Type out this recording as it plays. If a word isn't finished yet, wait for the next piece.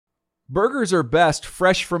Burgers are best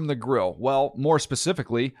fresh from the grill. Well, more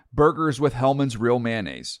specifically, burgers with Hellmann's Real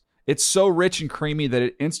Mayonnaise. It's so rich and creamy that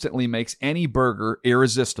it instantly makes any burger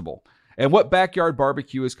irresistible. And what backyard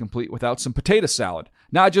barbecue is complete without some potato salad?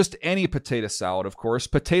 Not just any potato salad, of course.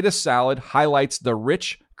 Potato salad highlights the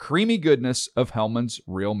rich, creamy goodness of Hellmann's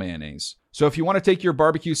Real Mayonnaise. So if you want to take your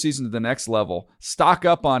barbecue season to the next level, stock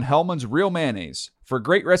up on Hellmann's Real Mayonnaise. For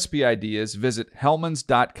great recipe ideas, visit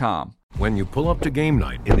hellmanns.com. When you pull up to game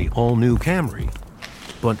night in the all-new Camry,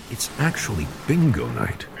 but it's actually bingo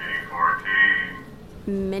night.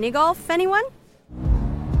 Mini golf, anyone?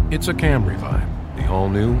 It's a Camry vibe. The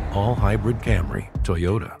all-new, all-hybrid Camry.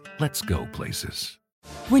 Toyota. Let's go places.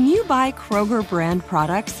 When you buy Kroger brand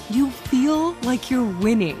products, you feel like you're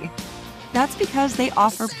winning. That's because they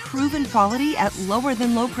offer proven quality at lower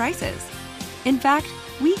than low prices. In fact,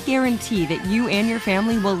 we guarantee that you and your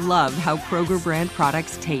family will love how Kroger brand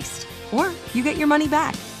products taste, or you get your money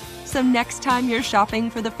back. So next time you're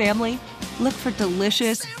shopping for the family, look for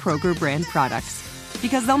delicious Kroger brand products,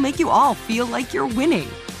 because they'll make you all feel like you're winning.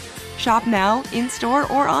 Shop now,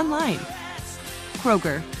 in-store, or online.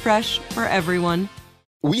 Kroger, fresh for everyone.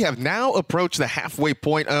 We have now approached the halfway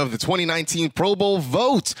point of the 2019 Pro Bowl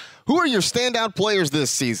vote. Who are your standout players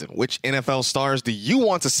this season? Which NFL stars do you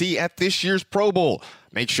want to see at this year's Pro Bowl?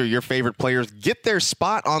 Make sure your favorite players get their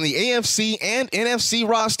spot on the AFC and NFC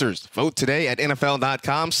rosters. Vote today at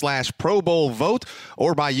NFL.com/Pro Bowl vote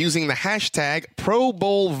or by using the hashtag Pro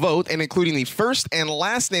Bowl vote and including the first and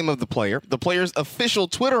last name of the player's official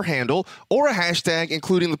Twitter handle, or a hashtag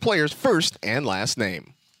including the player's first and last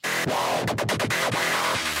name.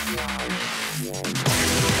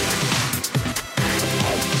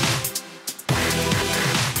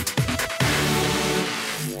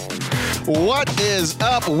 What is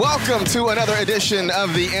up? Welcome to another edition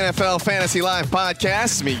of the NFL Fantasy Live podcast.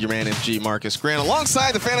 It's me, your man, MG Marcus Grant,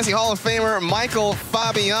 alongside the Fantasy Hall of Famer, Michael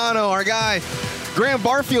Fabiano. Our guy, Graham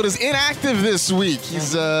Barfield, is inactive this week.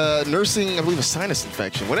 He's nursing, I believe, a sinus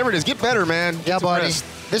infection. Whatever it is, get better, man. Yeah, buddy.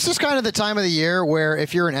 This is kind of the time of the year where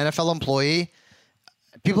if you're an NFL employee,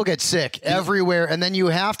 people get sick everywhere, and then you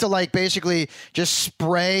have to basically just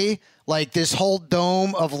spray this whole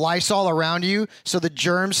dome of Lysol around you so the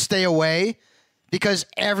germs stay away because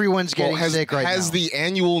everyone's getting sick right now. Has the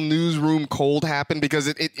annual newsroom cold happened? Because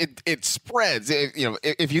it spreads.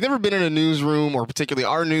 If you've never been in a newsroom, or particularly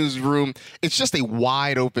our newsroom, it's just a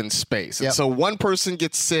wide open space. And so one person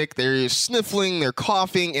gets sick, they're sniffling, they're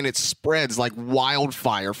coughing, and it spreads like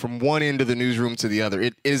wildfire from one end of the newsroom to the other.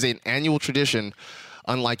 It is an annual tradition.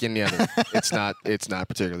 Unlike any other. It's not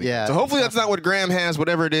particularly good. So hopefully that's not what Graham has.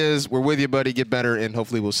 Whatever it is, we're with you, buddy. Get better, and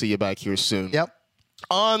hopefully we'll see you back here soon. Yep.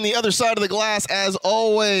 On the other side of the glass, as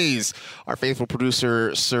always, our faithful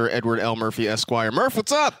producer, Sir Edward L. Murphy, Esquire. Murph,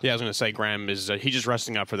 what's up? Yeah, I was going to say, Graham is he's just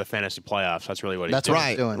resting up for the fantasy playoffs. That's really what he's doing.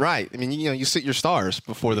 That's doing. Right. I mean, you sit your stars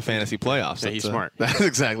before the fantasy playoffs. Yeah, he's smart. That's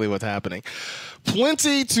exactly what's happening.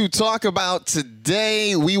 Plenty to talk about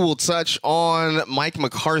today. We will touch on Mike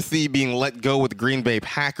McCarthy being let go with the Green Bay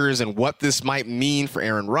Packers and what this might mean for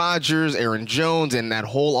Aaron Rodgers, Aaron Jones, and that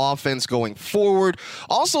whole offense going forward.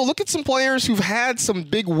 Also, look at some players who've had some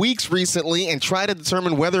big weeks recently and try to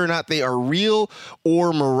determine whether or not they are real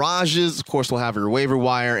or mirages. Of course, we'll have your waiver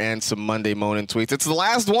wire and some Monday morning tweets. It's the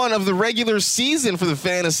last one of the regular season for the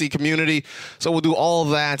fantasy community, so we'll do all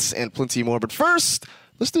that and plenty more. But first,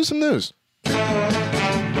 let's do some news.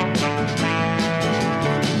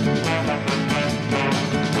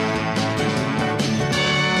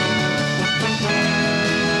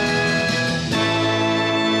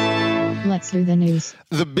 Let's do the news.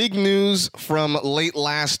 The big news from late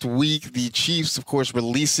last week, the Chiefs, of course,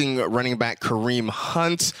 releasing running back Kareem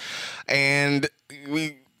Hunt. And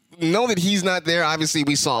we know that he's not there. Obviously,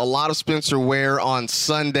 we saw a lot of Spencer Ware on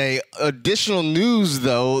Sunday. Additional news,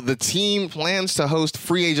 though, the team plans to host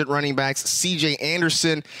free agent running backs C.J.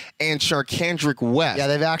 Anderson and Charcandrick West. Yeah,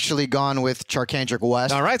 they've actually gone with Charcandrick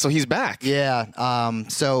West. All right, so he's back. Yeah,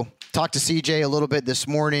 so talked to CJ a little bit this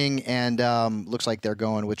morning, and looks like they're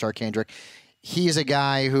going with Charcandrick. He's a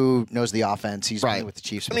guy who knows the offense. He's been with the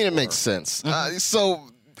Chiefs before. I mean, it makes sense. So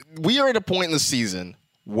we are at a point in the season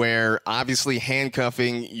where obviously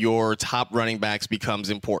handcuffing your top running backs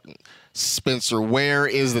becomes important. Spencer Ware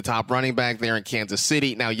is the top running back there in Kansas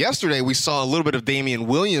City. Now, yesterday we saw a little bit of Damian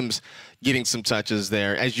Williams getting some touches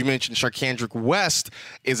there. As you mentioned, Charcandrick West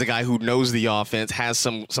is a guy who knows the offense, has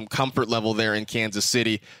some comfort level there in Kansas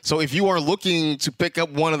City. So if you are looking to pick up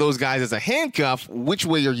one of those guys as a handcuff, which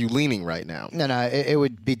way are you leaning right now? No, it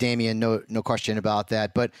would be Damian, no question about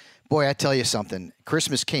that. But boy, I tell you something,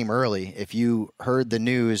 Christmas came early if you heard the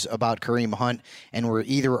news about Kareem Hunt and were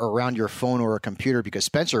either around your phone or a computer, because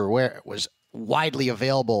Spencer Ware was widely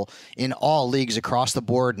available in all leagues across the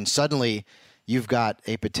board, and suddenly you've got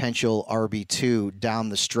a potential RB2 down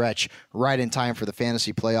the stretch right in time for the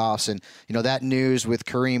fantasy playoffs. And, that news with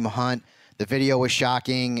Kareem Hunt, the video was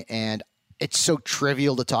shocking, and it's so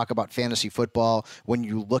trivial to talk about fantasy football when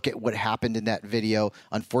you look at what happened in that video.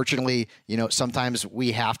 Unfortunately, sometimes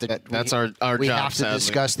we have to. That's our we job, have to sadly.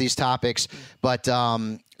 discuss these topics. But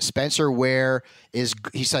Spencer Ware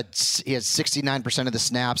he said he has 69% of the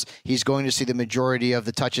snaps. He's going to see the majority of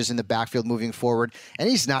the touches in the backfield moving forward. And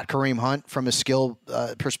he's not Kareem Hunt from a skill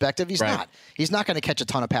perspective. He's Right. not. He's not going to catch a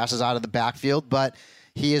ton of passes out of the backfield, but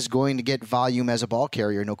he is going to get volume as a ball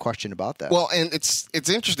carrier, no question about that. Well, and it's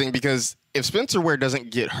interesting because if Spencer Ware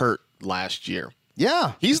doesn't get hurt last year,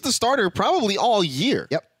 yeah. he's the starter probably all year.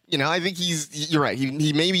 Yep. I think you're right.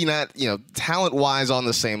 He may be not, talent-wise on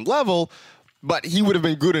the same level, but he would have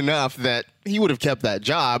been good enough that he would have kept that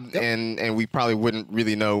job, and we probably wouldn't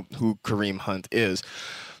really know who Kareem Hunt is.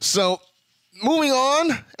 So, moving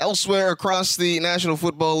on, elsewhere across the National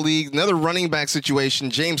Football League, another running back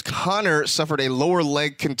situation. James Conner suffered a lower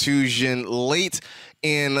leg contusion late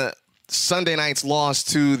in Sunday night's loss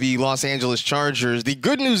to the Los Angeles Chargers. The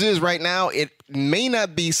good news is right now it may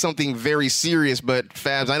not be something very serious, but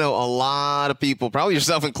Fabs, I know a lot of people, probably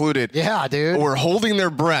yourself included, Yeah, dude. were holding their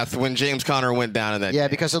breath when James Conner went down in that Yeah,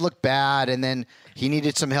 game. because it looked bad, and then he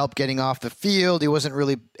needed some help getting off the field. He wasn't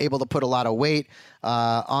really able to put a lot of weight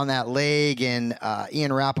on that leg, and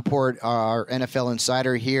Ian Rappaport, our NFL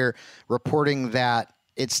insider here, reporting that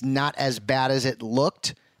it's not as bad as it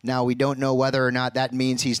looked. Now, we don't know whether or not that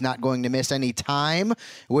means he's not going to miss any time,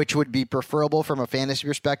 which would be preferable from a fantasy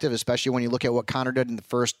perspective, especially when you look at what Conner did in the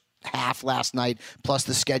first half last night, plus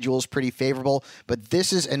the schedule is pretty favorable. But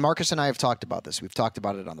this is, and Marcus and I have talked about this. We've talked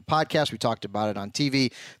about it on the podcast. We talked about it on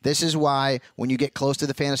TV. This is why when you get close to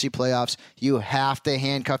the fantasy playoffs, you have to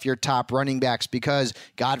handcuff your top running backs because,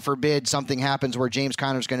 God forbid, something happens where James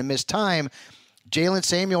Conner is going to miss time. Jalen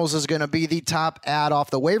Samuels is going to be the top ad off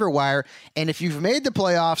the waiver wire. And if you've made the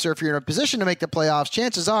playoffs or if you're in a position to make the playoffs,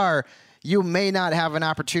 chances are you may not have an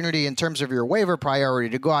opportunity in terms of your waiver priority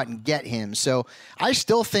to go out and get him. So I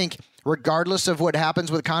still think, regardless of what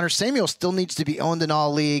happens with Conner, Samuel still needs to be owned in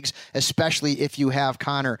all leagues, especially if you have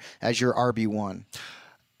Conner as your RB1.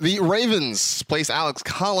 The Ravens place Alex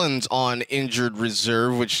Collins on injured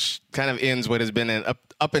reserve, which kind of ends what has been an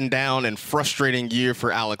up and down and frustrating year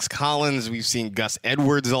for Alex Collins. We've seen Gus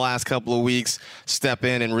Edwards the last couple of weeks step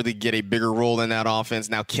in and really get a bigger role in that offense.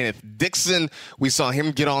 Now Kenneth Dixon, we saw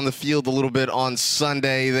him get on the field a little bit on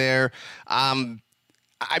Sunday there. I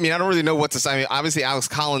don't really know what to say. I mean, obviously, Alex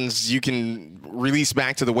Collins, you can release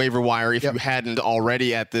back to the waiver wire if you hadn't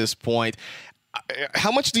already at this point.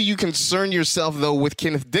 How much do you concern yourself, though, with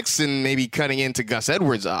Kenneth Dixon maybe cutting into Gus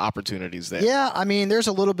Edwards' opportunities there? Yeah, I mean, there's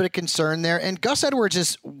a little bit of concern there. And Gus Edwards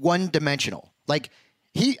is one-dimensional. Like,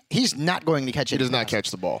 he's not going to catch it. He does not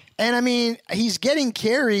catch the ball. And, I mean, he's getting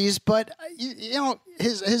carries, but,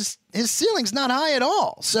 his ceiling's not high at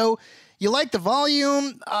all. So you like the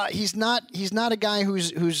volume. He's not a guy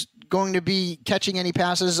who's going to be catching any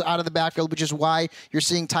passes out of the backfield, which is why you're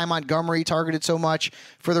seeing Ty Montgomery targeted so much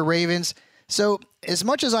for the Ravens. So as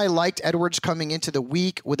much as I liked Edwards coming into the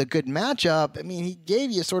week with a good matchup, I mean, he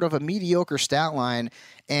gave you sort of a mediocre stat line.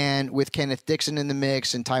 And with Kenneth Dixon in the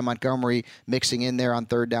mix and Ty Montgomery mixing in there on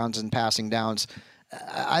third downs and passing downs,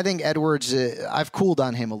 I think Edwards, I've cooled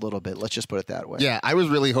on him a little bit. Let's just put it that way. Yeah, I was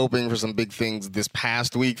really hoping for some big things this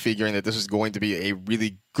past week, figuring that this was going to be a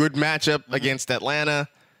really good matchup against Atlanta.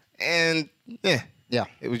 And, it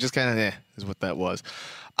was just kind of, is what that was.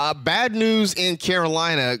 Bad news in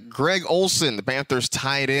Carolina. Greg Olsen, the Panthers'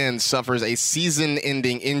 tight end, suffers a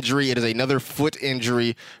season-ending injury. It is another foot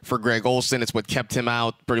injury for Greg Olsen. It's what kept him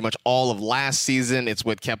out pretty much all of last season. It's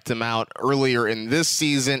what kept him out earlier in this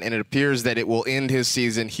season, and it appears that it will end his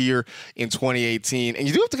season here in 2018. And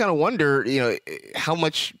you do have to kind of wonder, how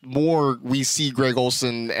much more we see Greg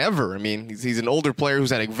Olsen ever. I mean, he's an older player who's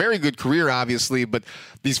had a very good career, obviously, but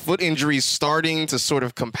these foot injuries starting to sort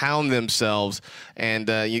of compound themselves, and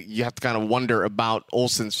you have to kind of wonder about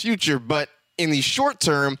Olsen's future. But in the short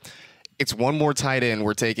term, it's one more tight end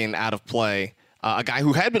we're taking out of play. A guy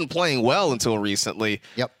who had been playing well until recently.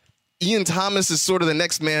 Yep. Ian Thomas is sort of the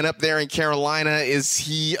next man up there in Carolina. Is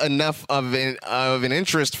he enough of an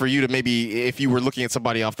interest for you to maybe, if you were looking at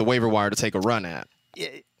somebody off the waiver wire, to take a run at?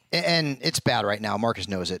 And it's bad right now. Marcus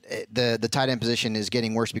knows it. The tight end position is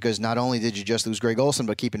getting worse because not only did you just lose Greg Olsen,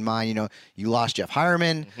 but keep in mind, you lost Jeff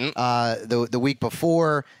Hireman the week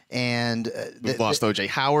before, and we've lost O.J.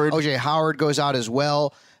 Howard. O.J. Howard goes out as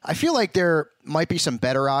well. I feel like there might be some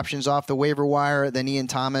better options off the waiver wire than Ian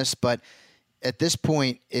Thomas, but at this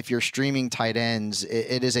point, if you're streaming tight ends,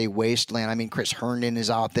 it is a wasteland. I mean, Chris Herndon is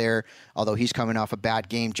out there, although he's coming off a bad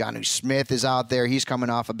game. Jonnu Smith is out there. He's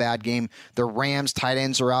coming off a bad game. The Rams tight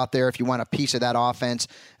ends are out there. If you want a piece of that offense,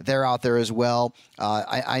 they're out there as well.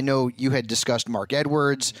 I know you had discussed Mark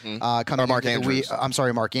Edwards coming Mark into the week. Andrews. I'm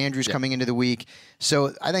sorry, Mark Andrews coming into the week.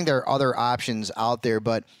 So I think there are other options out there,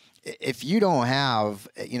 but if you don't have,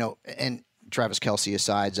 and Travis Kelce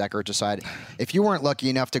aside, Zach Ertz aside, if you weren't lucky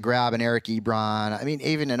enough to grab an Eric Ebron, I mean,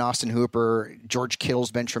 even an Austin Hooper, George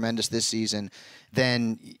Kittle's been tremendous this season,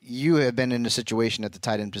 then you have been in a situation at the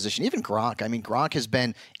tight end position. Even Gronk. I mean, Gronk has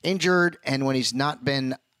been injured, and when he's not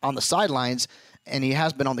been on the sidelines, and he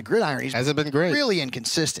has been on the gridiron, he's Hasn't been great. Really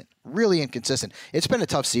inconsistent. It's been a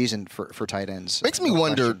tough season for tight ends. Makes me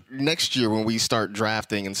wonder next year when we start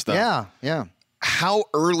drafting and stuff. Yeah. How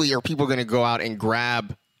early are people going to go out and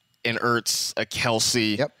grab an Ertz, a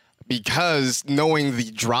Kelce? Yep. Because knowing the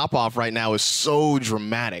drop-off right now is so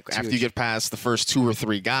dramatic after you get past the first 2 or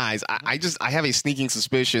 3 guys. I have a sneaking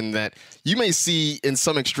suspicion that you may see, in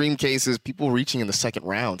some extreme cases, people reaching in the second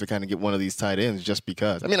round to kind of get one of these tight ends just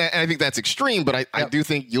because. I mean, I think that's extreme, but I do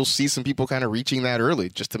think you'll see some people kind of reaching that early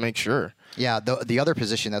just to make sure. Yeah, the other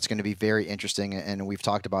position that's going to be very interesting, and we've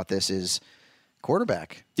talked about this, is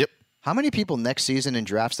quarterback. Yep. How many people next season in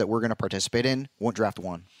drafts that we're going to participate in won't draft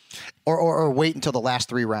one? Or wait until the last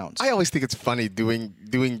 3 rounds? I always think it's funny doing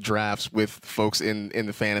drafts with folks in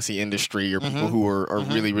the fantasy industry or people who are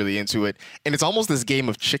really, really into it. And it's almost this game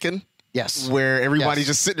of chicken. Yes. Where everybody's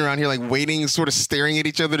just sitting around here like waiting, sort of staring at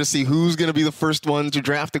each other to see who's going to be the first one to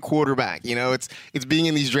draft a quarterback. It's being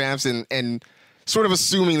in these drafts and sort of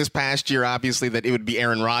assuming this past year, obviously, that it would be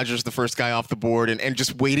Aaron Rodgers, the first guy off the board, and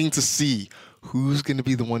just waiting to see who's going to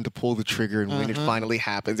be the one to pull the trigger and when it finally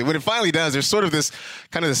happens. And when it finally does, there's sort of this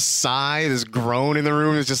kind of this sigh, this groan in the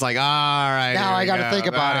room. It's just like, all right. Now I got to think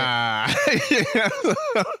about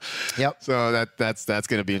it. Yep. So that's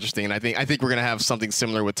going to be interesting. And I think we're going to have something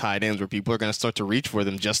similar with tight ends where people are going to start to reach for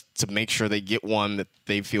them just to make sure they get one that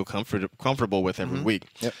they feel comfortable with every week.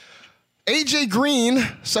 Yep. A.J. Green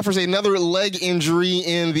suffers another leg injury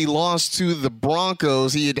in the loss to the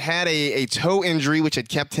Broncos. He had a toe injury, which had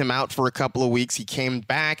kept him out for a couple of weeks. He came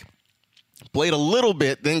back, played a little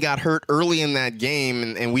bit, then got hurt early in that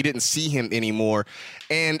game, and we didn't see him anymore.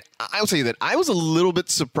 And I will tell you that I was a little bit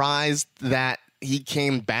surprised that he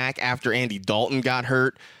came back after Andy Dalton got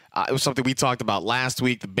hurt. It was something we talked about last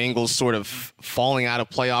week, the Bengals sort of falling out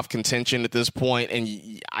of playoff contention at this point,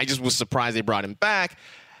 and I just was surprised they brought him back.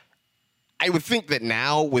 I would think that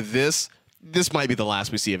now with this might be the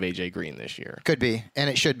last we see of A.J. Green this year. Could be, and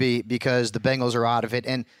it should be because the Bengals are out of it.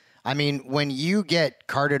 And, I mean, when you get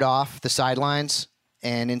carted off the sidelines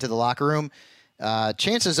and into the locker room,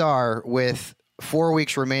 chances are with 4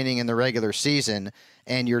 weeks remaining in the regular season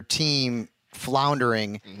and your team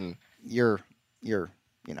floundering, you're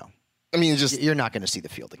I mean, just you're not going to see the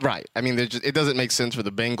field again. Right. I mean, it doesn't make sense for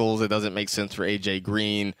the Bengals. It doesn't make sense for A.J.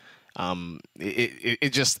 Green.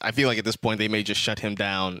 It just, I feel like at this point they may just shut him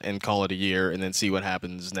down and call it a year and then see what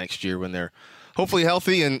happens next year when they're hopefully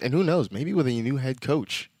healthy and who knows, maybe with a new head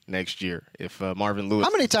coach next year if Marvin Lewis.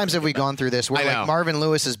 How many times have we gone through this where like Marvin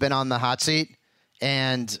Lewis has been on the hot seat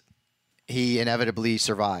and he inevitably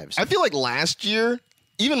survives? I feel like last year,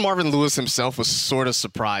 even Marvin Lewis himself was sort of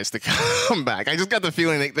surprised to come back. I just got the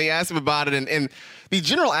feeling they asked him about it and the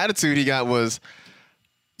general attitude he got was,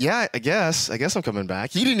 yeah, I guess I'm coming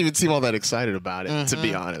back. He didn't even seem all that excited about it, to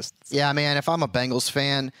be honest. Yeah, man, if I'm a Bengals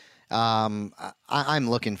fan, I'm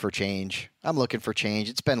looking for change.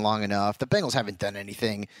 It's been long enough. The Bengals haven't done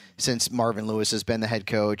anything since Marvin Lewis has been the head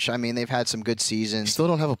coach. I mean, they've had some good seasons. Still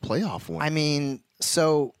don't have a playoff win. I mean,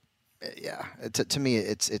 so, yeah, to me,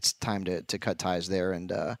 it's time to cut ties there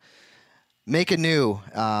and make a new,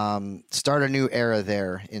 start a new era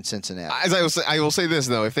there in Cincinnati. As I will say this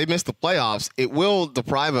though: if they miss the playoffs, it will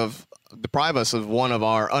deprive us of one of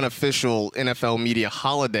our unofficial NFL media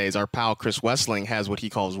holidays. Our pal Chris Wessling has what he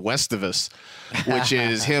calls Westivus, which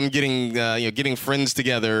is him getting friends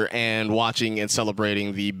together and watching and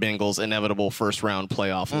celebrating the Bengals' inevitable first-round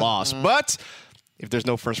playoff loss. But if there's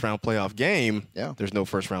no first-round playoff game, there's no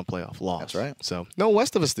first-round playoff loss. That's right. So no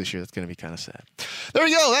Westivus this year. That's going to be kind of sad. There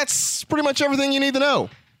we go. That's pretty much everything you need to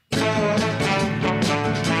know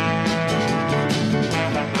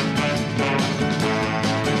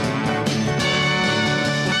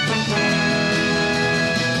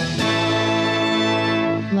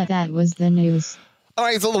Well, that was the news. All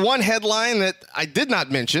right, so the one headline that I did not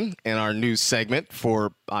mention in our news segment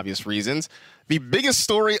for obvious reasons, the biggest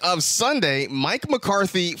story of Sunday, Mike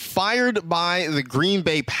McCarthy fired by the Green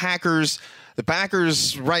Bay Packers. The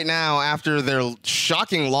Packers right now, after their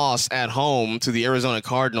shocking loss at home to the Arizona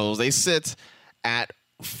Cardinals, they sit at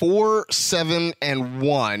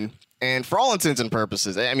 4-7-1. And for all intents and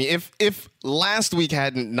purposes, I mean, if last week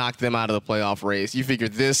hadn't knocked them out of the playoff race, you figure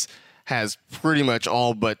this has pretty much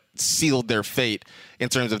all but sealed their fate in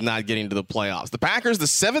terms of not getting to the playoffs. The Packers, the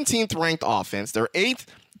 17th ranked offense, they're 8th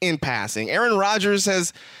in passing. Aaron Rodgers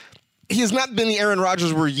has not been the Aaron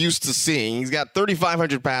Rodgers we're used to seeing. He's got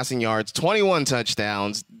 3,500 passing yards, 21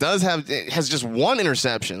 touchdowns, has just one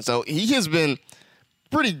interception. So he has been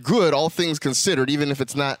pretty good, all things considered, even if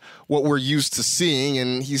it's not what we're used to seeing.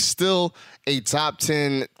 And he's still a top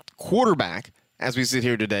 10 quarterback as we sit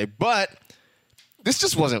here today. But this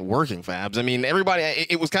just wasn't working, Fabs. I mean,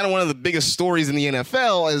 it was kind of one of the biggest stories in the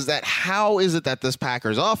NFL is that how is it that this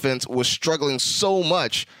Packers offense was struggling so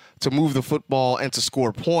much to move the football and to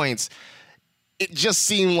score points? It just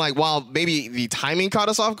seemed like, while maybe the timing caught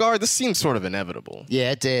us off guard, this seemed sort of inevitable.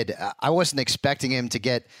 Yeah, it did. I wasn't expecting him to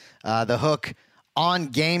get the hook on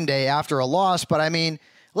game day after a loss, but I mean,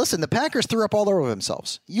 listen, the Packers threw up all over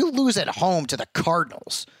themselves. You lose at home to the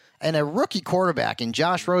Cardinals. And a rookie quarterback in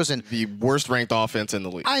Josh Rosen. The worst ranked offense in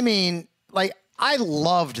the league. I mean, I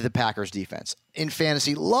loved the Packers defense in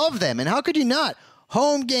fantasy. Love them. And how could you not?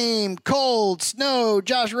 Home game, cold, snow.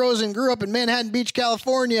 Josh Rosen grew up in Manhattan Beach,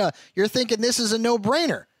 California. You're thinking this is a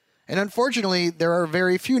no-brainer. And unfortunately, there are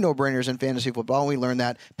very few no-brainers in fantasy football. And we learn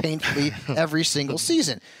that painfully every single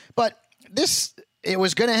season. But it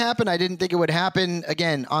was going to happen. I didn't think it would happen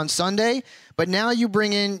again on Sunday. But now you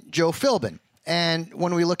bring in Joe Philbin. And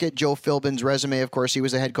when we look at Joe Philbin's resume, of course, he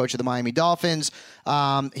was the head coach of the Miami Dolphins.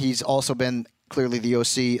 He's also been clearly the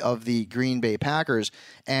OC of the Green Bay Packers.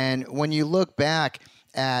 And when you look back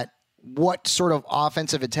at what sort of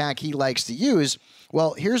offensive attack he likes to use,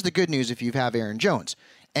 well, here's the good news if you have Aaron Jones.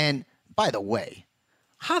 And by the way,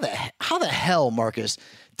 how the hell, Marcus,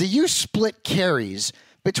 do you split carries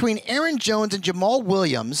between Aaron Jones and Jamal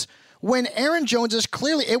Williams when Aaron Jones is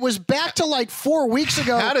clearly, it was back to 4 weeks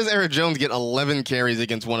ago. How does Aaron Jones get 11 carries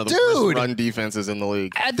against one of the worst run defenses in the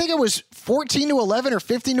league? I think it was 14-11 or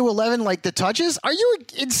 15-11, the touches. Are you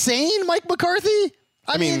insane, Mike McCarthy?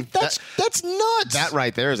 I mean, that's nuts. That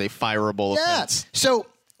right there is a fireable offense. So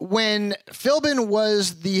when Philbin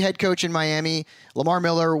was the head coach in Miami, Lamar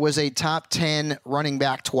Miller was a top 10 running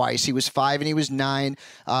back twice. He was 5 and he was 9.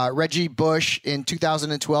 Reggie Bush in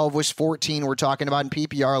 2012 was 14. We're talking about in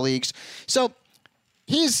PPR leagues. So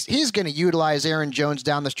he's going to utilize Aaron Jones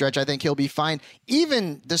down the stretch. I think he'll be fine.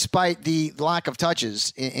 Even despite the lack of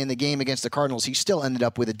touches in the game against the Cardinals, he still ended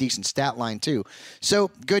up with a decent stat line too. So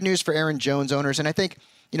good news for Aaron Jones owners. And I think,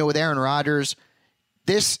 with Aaron Rodgers,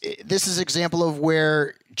 this is an example of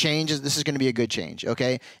where this is going to be a good change,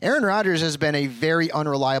 okay? Aaron Rodgers has been a very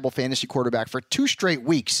unreliable fantasy quarterback for 2 straight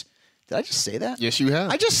weeks. Did I just say that? Yes, you have.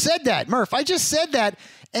 I just said that, Murph. I just said that.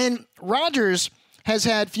 And Rodgers has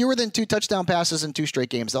had fewer than 2 touchdown passes in 2 straight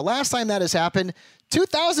games. The last time that has happened,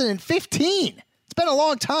 2015. It's been a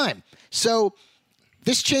long time. So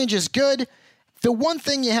this change is good. The one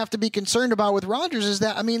thing you have to be concerned about with Rodgers is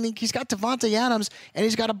that, he's got Devontae Adams, and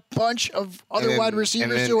he's got a bunch of other wide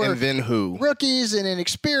receivers who are rookies and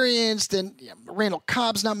inexperienced, and Randall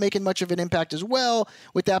Cobb's not making much of an impact as well.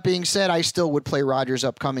 With that being said, I still would play Rodgers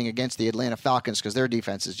upcoming against the Atlanta Falcons because their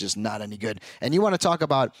defense is just not any good. And you want to talk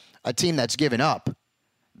about a team that's given up.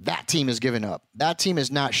 That team has given up. That team has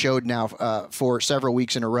not showed now for several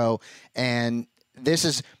weeks in a row, and this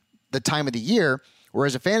is the time of the year where,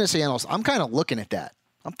 as a fantasy analyst, I'm kind of looking at that.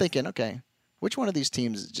 I'm thinking, okay, which one of these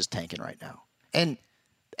teams is just tanking right now? And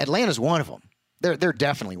Atlanta's one of them. They're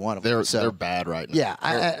definitely one of them. They're bad right now.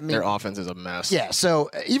 Yeah, their offense is a mess. Yeah, so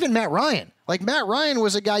even Matt Ryan. Matt Ryan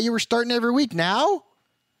was a guy you were starting every week. Now,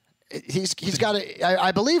 he's got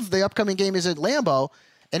I believe the upcoming game is at Lambeau,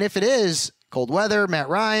 and if it is cold weather, Matt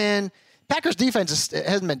Ryan. Packers defense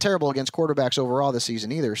hasn't been terrible against quarterbacks overall this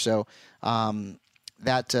season either, so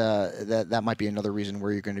that might be another reason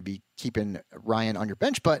where you're going to be keeping Ryan on your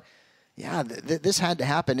bench. But yeah, this had to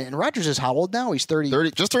happen. And Rodgers is how old now? He's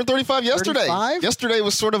 30. Just turned 35 yesterday. 35? Yesterday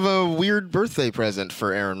was sort of a weird birthday present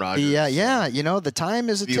for Aaron Rodgers. Yeah. The time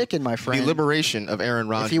is ticking, my friend. The liberation of Aaron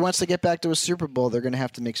Rodgers. If he wants to get back to a Super Bowl, they're going to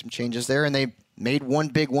have to make some changes there. And they made one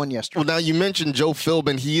big one yesterday. Well, now you mentioned Joe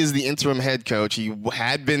Philbin. He is the interim head coach. He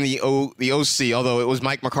had been the OC, although it was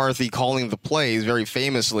Mike McCarthy calling the plays very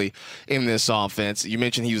famously in this offense. You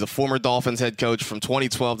mentioned he was the former Dolphins head coach from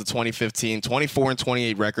 2012 to 2015,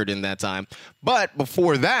 24-28 record in that time. But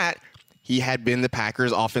before that, he had been the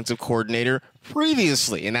Packers offensive coordinator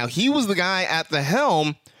previously. And now he was the guy at the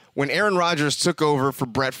helm when Aaron Rodgers took over for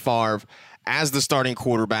Brett Favre as the starting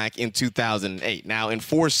quarterback in 2008. Now, in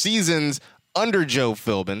 4 seasons under Joe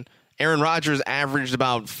Philbin, Aaron Rodgers averaged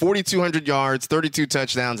about 4,200 yards, 32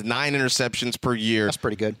 touchdowns, 9 interceptions per year. That's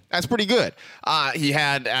pretty good. That's pretty good. He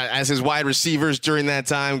had, as his wide receivers during that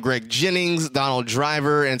time, Greg Jennings, Donald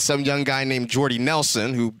Driver, and some young guy named Jordy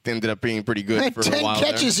Nelson, who ended up being pretty good for a while. 10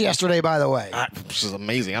 catches yesterday, by the way. Which is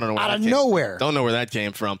amazing. I don't know where out that of came nowhere. Don't know where that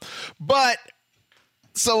came from. But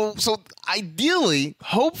so ideally,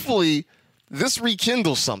 hopefully, this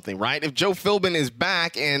rekindles something, right? If Joe Philbin is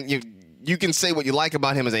back, and you can say what you like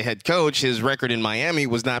about him as a head coach, his record in Miami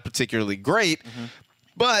was not particularly great. Mm-hmm.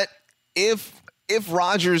 But if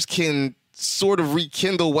Rodgers can sort of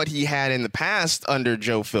rekindle what he had in the past under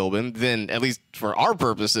Joe Philbin, then at least for our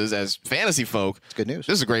purposes as fantasy folk, it's good news.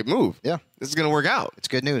 This is a great move. Yeah. This is going to work out. It's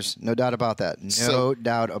good news. No doubt about that. No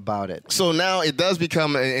doubt about it. So now it does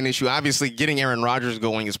become an issue. Obviously, getting Aaron Rodgers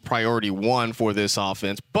going is priority 1 for this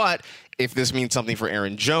offense. But if this means something for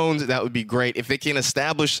Aaron Jones, that would be great. If they can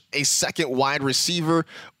establish a second wide receiver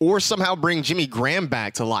or somehow bring Jimmy Graham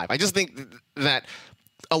back to life. I just think that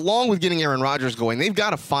along with getting Aaron Rodgers going, they've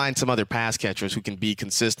got to find some other pass catchers who can be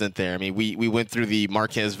consistent there. I mean, we went through the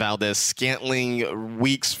Marquez Valdez-Scantling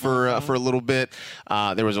weeks for a little bit.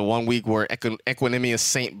 There was a 1 week where Equanimous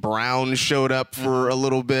St. Brown showed up for a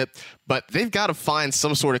little bit. But they've got to find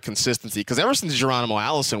some sort of consistency because ever since Geronimo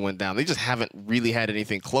Allison went down, they just haven't really had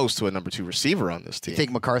anything close to a number 2 receiver on this team. You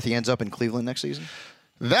think McCarthy ends up in Cleveland next season?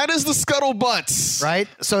 That is the scuttlebutt. Right?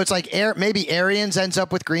 So it's like maybe Arians ends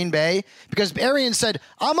up with Green Bay because Arians said,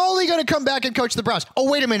 I'm only going to come back and coach the Browns. Oh,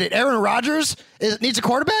 wait a minute. Aaron Rodgers needs a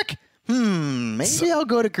quarterback? Maybe I'll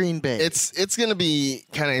go to Green Bay. It's going to be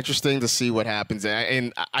kind of interesting to see what happens.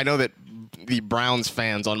 And I know that the Browns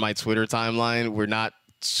fans on my Twitter timeline were not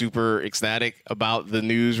super ecstatic about the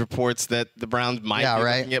news reports that the Browns might be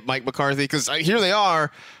looking at Mike McCarthy because here they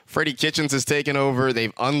are. Freddie Kitchens has taken over.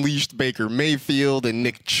 They've unleashed Baker Mayfield and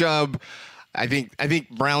Nick Chubb. I think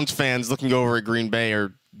Browns fans looking over at Green Bay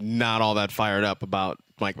are not all that fired up about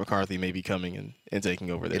Mike McCarthy maybe coming and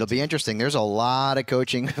taking over there. It'll be interesting. There's a lot of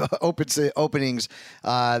coaching openings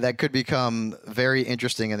that could become very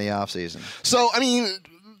interesting in the offseason. So, I mean,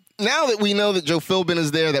 now that we know that Joe Philbin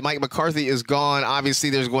is there, that Mike McCarthy is gone,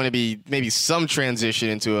 obviously there's going to be maybe some transition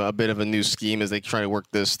into a bit of a new scheme as they try to work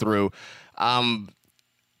this through.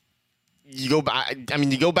 You go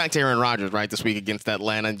back to Aaron Rodgers, right, this week against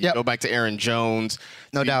Atlanta. You go back to Aaron Jones.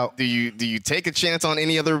 No doubt. Do you take a chance on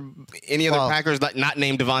any other Packers not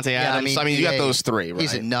named Devontae Adams? I mean, you got those 3, right?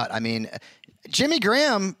 He's a nut. I mean, Jimmy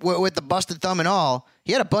Graham with the busted thumb and all,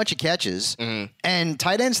 he had a bunch of catches, and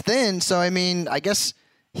tight end's thin. So I mean, I guess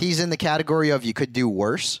he's in the category of you could do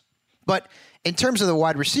worse. But in terms of the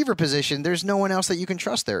wide receiver position, there's no one else that you can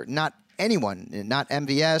trust there. Not anyone. Not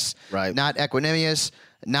MVS. Right. Not Equanimous.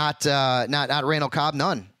 Not Randall Cobb.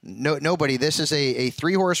 None. Nobody. This is a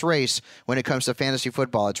 3-horse race when it comes to fantasy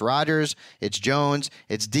football. It's Rodgers. It's Jones.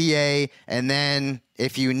 It's DA. And then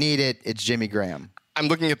if you need it, it's Jimmy Graham. I'm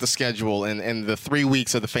looking at the schedule and the 3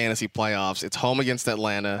 weeks of the fantasy playoffs. It's home against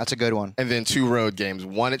Atlanta. That's a good one. And then 2 road games.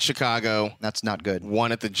 1 at Chicago. That's not good.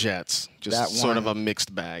 1 at the Jets. Just sort of a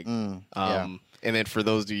mixed bag. Yeah. And then for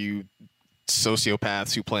those of you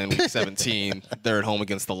sociopaths who play in Week 17, they're at home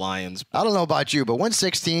against the Lions. I don't know about you, but when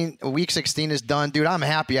Week 16 is done, dude, I'm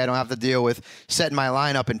happy I don't have to deal with setting my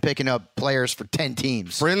lineup and picking up players for 10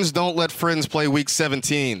 teams. Friends don't let friends play Week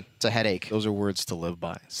 17. It's a headache. Those are words to live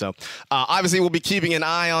by. So, obviously, we'll be keeping an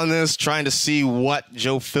eye on this, trying to see what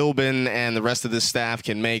Joe Philbin and the rest of this staff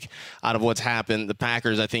can make out of what's happened. The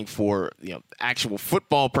Packers, I think, for actual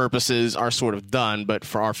football purposes, are sort of done, but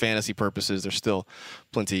for our fantasy purposes, there's still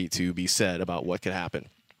plenty to be said about what could happen.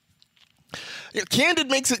 Candid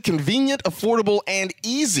makes it convenient, affordable, and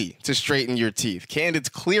easy to straighten your teeth. Candid's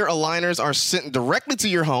clear aligners are sent directly to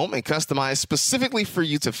your home and customized specifically for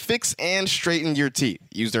you to fix and straighten your teeth.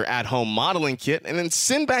 Use their at-home modeling kit and then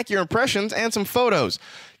send back your impressions and some photos.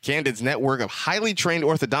 Candid's network of highly trained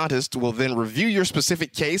orthodontists will then review your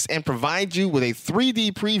specific case and provide you with a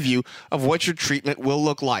 3D preview of what your treatment will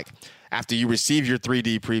look like. After you receive your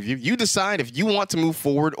 3D preview, you decide if you want to move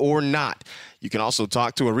forward or not. You can also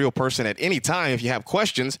talk to a real person at any time if you have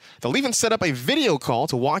questions. They'll even set up a video call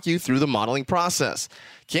to walk you through the modeling process.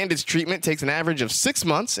 Candid's treatment takes an average of 6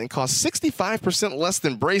 months and costs 65% less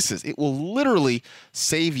than braces. It will literally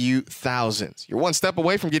save you thousands. You're one step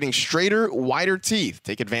away from getting straighter, whiter teeth.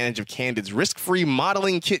 Take advantage of Candid's risk-free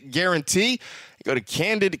modeling kit guarantee. Go to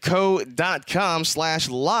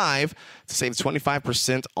candidco.com/live to save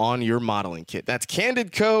 25% on your modeling kit. That's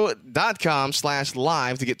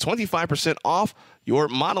candidco.com/live to get 25% off your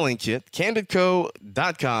modeling kit.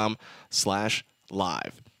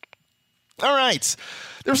 candidco.com/live. All right.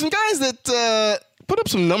 There were some guys that put up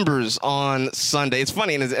some numbers on Sunday. It's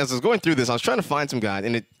funny, and as I was going through this, I was trying to find some guys,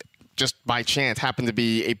 and it just by chance happened to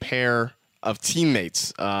be a pair of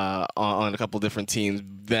teammates on a couple different teams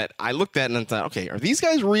that I looked at and I thought, okay, are these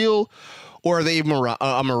guys real or are they a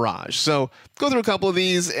mirage? So go through a couple of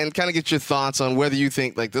these and kind of get your thoughts on whether you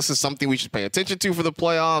think like this is something we should pay attention to for the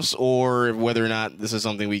playoffs or whether or not this is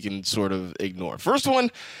something we can sort of ignore. First one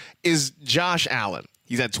is Josh Allen.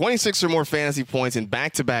 He's had 26 or more fantasy points in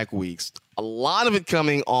back-to-back weeks. A lot of it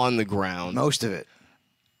coming on the ground. Most of it.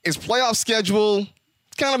 His playoff schedule,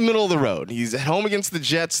 kind of middle of the road. He's at home against the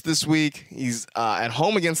Jets this week. He's at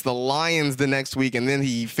home against the Lions the next week, and then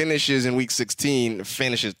he finishes in Week 16,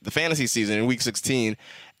 finishes the fantasy season in Week 16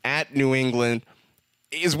 at New England.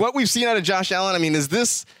 Is what we've seen out of Josh Allen, I mean,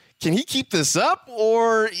 can he keep this up,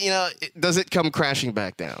 or, does it come crashing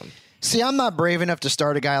back down? See, I'm not brave enough to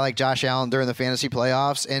start a guy like Josh Allen during the fantasy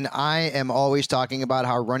playoffs, and I am always talking about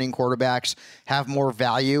how running quarterbacks have more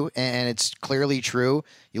value, and it's clearly true.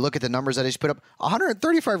 You look at the numbers that he's put up,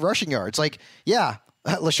 135 rushing yards. Like, yeah,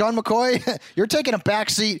 LaShawn McCoy, you're taking a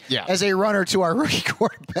backseat as a runner to our rookie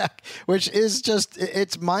quarterback, which is just,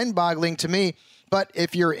 it's mind-boggling to me. But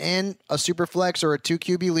if you're in a super flex or a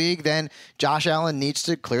 2QB league, then Josh Allen needs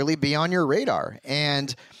to clearly be on your radar.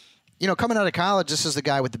 And coming out of college, this is the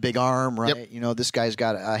guy with the big arm, right? Yep. This guy's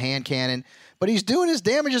got a hand cannon, but he's doing his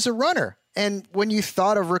damage as a runner. And when you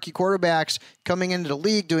thought of rookie quarterbacks coming into the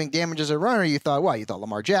league doing damage as a runner, you thought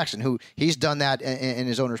Lamar Jackson, who he's done that in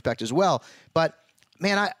his own respect as well. But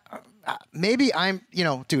man, I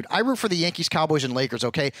root for the Yankees, Cowboys, and Lakers,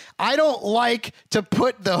 okay? I don't like to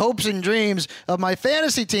put the hopes and dreams of my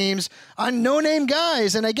fantasy teams on no-name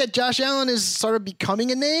guys. And I get Josh Allen is sort of becoming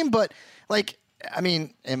a name, but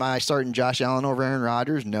am I starting Josh Allen over Aaron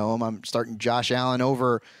Rodgers? No, I'm starting Josh Allen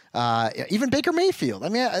over even Baker Mayfield.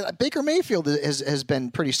 Baker Mayfield has been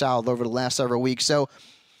pretty solid over the last several weeks. So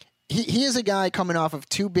he is a guy coming off of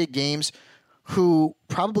 2 big games who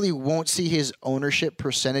probably won't see his ownership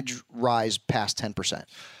percentage rise past 10%.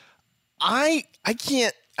 I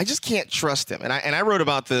just can't trust him. And I wrote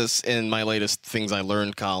about this in my latest Things I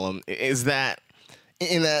Learned column, is that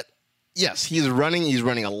yes, he's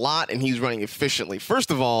running a lot, and he's running efficiently.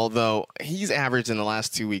 First of all, though, he's averaged in the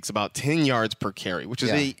last 2 weeks about 10 yards per carry, which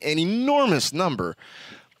is an enormous number.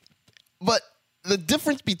 But the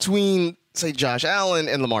difference between, say, Josh Allen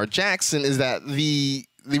and Lamar Jackson is that the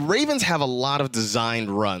Ravens have a lot of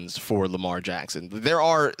designed runs for Lamar Jackson. There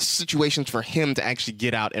are situations for him to actually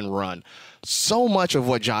get out and run. So much of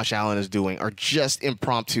what Josh Allen is doing are just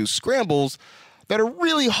impromptu scrambles that are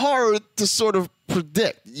really hard to sort of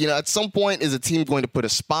predict. At some point, is a team going to put a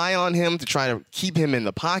spy on him to try to keep him in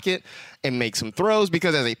the pocket and make some throws?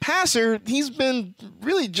 Because as a passer, he's been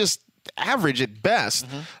really just average at best.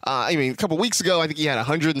 A couple weeks ago, I think he had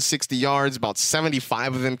 160 yards. About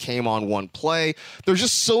 75 of them came on one play. There's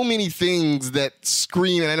just so many things that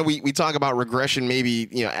scream, and I know we talk about regression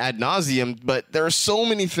maybe ad nauseum, but there are so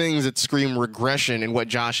many things that scream regression in what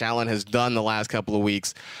Josh Allen has done the last couple of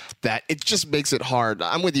weeks that it just makes it hard.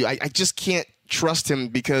 I'm with you. I just can't trust him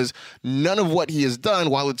because none of what he has done,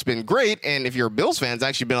 while it's been great, and if you're a Bills fan, it's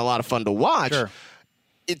actually been a lot of fun to watch. Sure.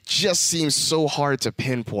 It just seems so hard to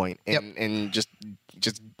pinpoint and just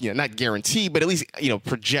not guarantee, but at least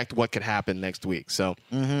project what could happen next week. So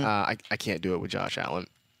I can't do it with Josh Allen.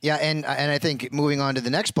 Yeah, and I think moving on to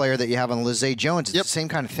the next player that you have on the list, Zay Jones, it's the same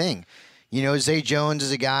kind of thing. Zay Jones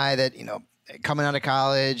is a guy that coming out of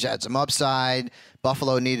college had some upside.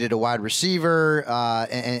 Buffalo needed a wide receiver,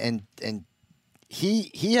 and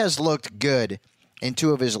he has looked good in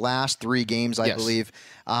 2 of his last 3 games, I believe.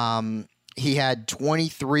 He had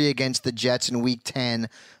 23 against the Jets in Week 10.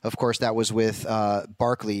 Of course, that was with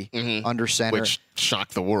Barkley under center. Which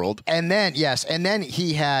shocked the world. And then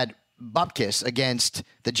he had bupkis against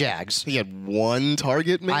the Jags. He had one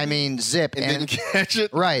target, maybe? I mean, zip. And didn't catch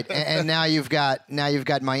it. Right. And now you've got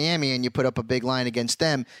Miami, and you put up a big line against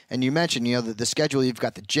them. And you mentioned, the schedule, you've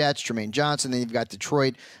got the Jets, Tremaine Johnson, then you've got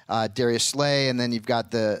Detroit, Darius Slay, and then you've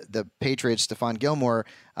got the Patriots, Stephon Gilmore.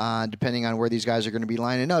 Depending on where these guys are going to be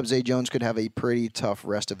lining up, Zay Jones could have a pretty tough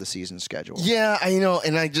rest of the season schedule. Yeah,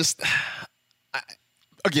 and I just...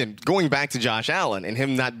 Again, going back to Josh Allen and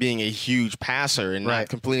him not being a huge passer and not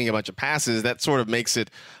completing a bunch of passes, that sort of makes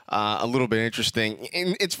it a little bit interesting.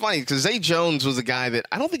 And it's funny because Zay Jones was a guy that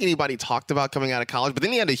I don't think anybody talked about coming out of college, but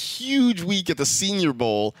then he had a huge week at the Senior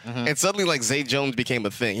Bowl, and suddenly Zay Jones became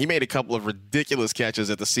a thing. He made a couple of ridiculous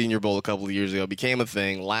catches at the Senior Bowl a couple of years ago, became a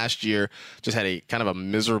thing. Last year, just had a kind of a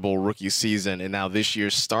miserable rookie season, and now this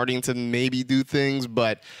year starting to maybe do things,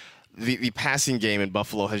 but the passing game in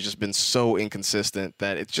Buffalo has just been so inconsistent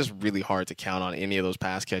that it's just really hard to count on any of those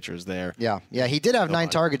pass catchers there. Yeah, he did have 9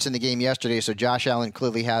 targets in the game yesterday, so Josh Allen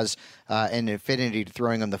clearly has an affinity to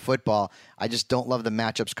throwing him the football. I just don't love the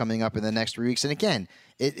matchups coming up in the next 3 weeks. And again,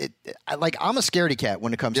 I'm a scaredy cat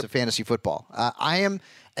when it comes to fantasy football. I am,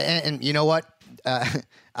 and you know what?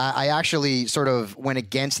 I actually sort of went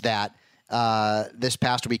against that this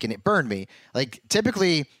past week, and it burned me. Like,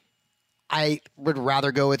 typically, I would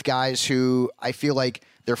rather go with guys who I feel like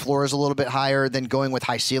their floor is a little bit higher than going with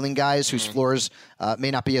high ceiling guys whose floors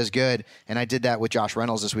may not be as good. And I did that with Josh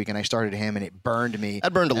Reynolds this week, and I started him, and it burned me.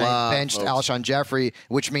 That burned a lot. I benched Alshon Jeffrey,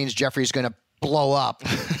 which means Jeffrey's going to blow up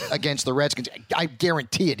against the Redskins. I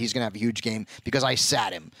guarantee it. He's going to have a huge game because I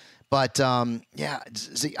sat him. But,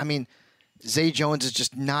 Zay Jones is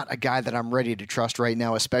just not a guy that I'm ready to trust right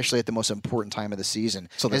now, especially at the most important time of the season,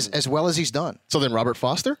 as well as he's done. So then Robert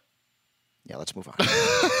Foster? Yeah, let's move on.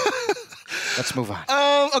 Let's move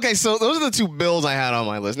on. Okay, so those are the 2 Bills I had on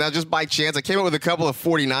my list. Now, just by chance, I came up with a couple of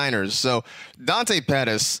 49ers. So Dante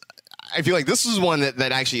Pettis, I feel like this is one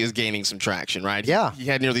that actually is gaining some traction, right? Yeah. He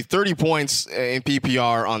had nearly 30 points in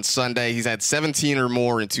PPR on Sunday. He's had 17 or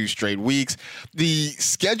more in 2 straight weeks. The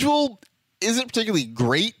schedule isn't particularly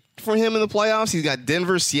great for him in the playoffs. He's got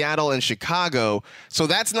Denver, Seattle, and Chicago. So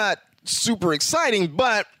that's not super exciting,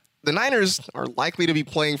 but the Niners are likely to be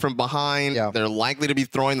playing from behind. Yeah. They're likely to be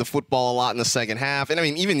throwing the football a lot in the second half. And, I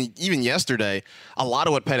mean, even yesterday, a lot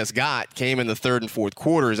of what Pettis got came in the third and fourth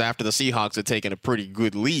quarters after the Seahawks had taken a pretty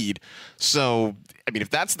good lead. So, I mean,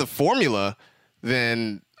 if that's the formula,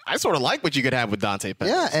 then I sort of like what you could have with Dante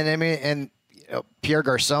Pettis. Yeah, and I mean, Pierre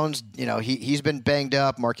Garçon's, he's been banged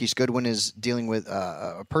up. Marquise Goodwin is dealing with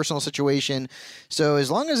a personal situation. So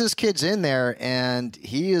as long as this kid's in there and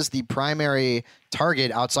he is the primary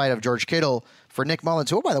target outside of George Kittle for Nick Mullins,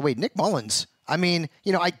 who, by the way, Nick Mullins, I mean,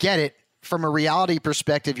 I get it. From a reality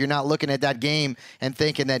perspective, you're not looking at that game and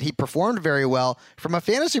thinking that he performed very well. From a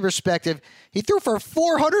fantasy perspective, he threw for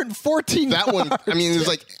 414 yards. That one, I mean,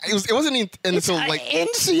 it wasn't until in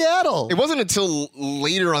Seattle. It wasn't until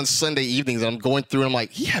later on Sunday evenings that I'm going through and I'm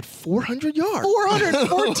like, he had 400 yards.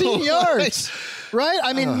 414 yards. Right?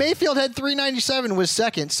 I mean, Mayfield had 397, was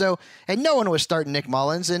second. So, and no one was starting Nick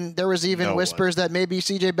Mullins, and there was even whispers that maybe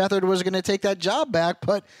C.J. Beathard was going to take that job back,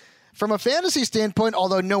 but from a fantasy standpoint,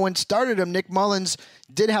 although no one started him, Nick Mullins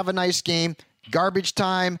did have a nice game. Garbage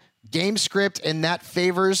time, game script, and that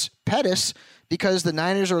favors Pettis because the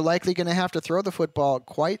Niners are likely going to have to throw the football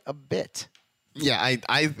quite a bit. Yeah,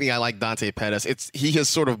 I think I like Dante Pettis. He has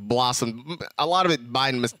sort of blossomed, a lot of it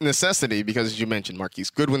by necessity, because as you mentioned, Marquise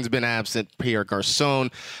Goodwin's been absent. Pierre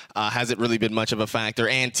Garçon hasn't really been much of a factor,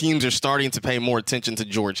 and teams are starting to pay more attention to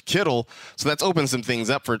George Kittle, so that's opened some things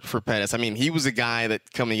up for Pettis. I mean, he was a guy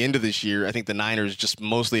that coming into this year, I think the Niners just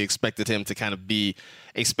mostly expected him to kind of be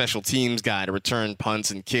a special teams guy to return punts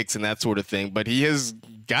and kicks and that sort of thing, but he has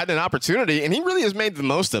gotten an opportunity, and he really has made the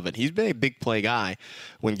most of it. He's been a big play guy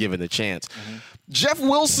when given the chance. Mm-hmm. Jeff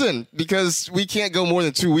Wilson, because we can't go more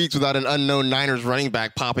than 2 weeks without an unknown Niners running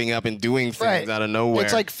back popping up and doing things out of nowhere.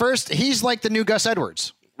 It's like he's like the new Gus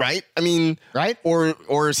Edwards. Right? I mean, right?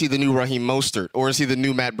 Or is he the new Raheem Mostert? Or is he the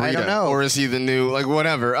new Matt Breida? I don't know. Or is he the new,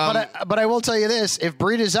 whatever? But I will tell you this. If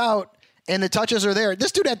Breida's out and the touches are there,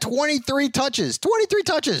 this dude had 23 touches. 23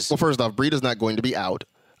 touches. Well, first off, Breida's not going to be out.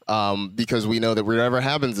 Because we know that whatever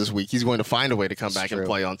happens this week, he's going to find a way to come back and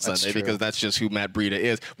play on Sunday because that's just who Matt Breida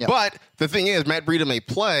is. Yep. But the thing is, Matt Breida may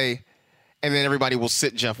play, and then everybody will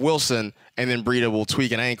sit Jeff Wilson, and then Breida will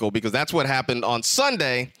tweak an ankle because that's what happened on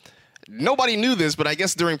Sunday. Nobody knew this, but I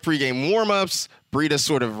guess during pregame warmups, Breida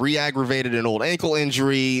sort of re-aggravated an old ankle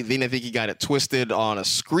injury. Then I think he got it twisted on a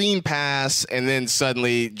screen pass. And then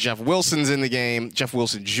suddenly Jeff Wilson's in the game. Jeff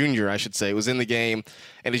Wilson Jr., I should say, was in the game.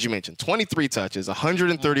 And as you mentioned, 23 touches,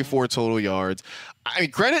 134 total yards. I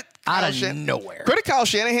mean, credit Out Kyle of nowhere. Credit Kyle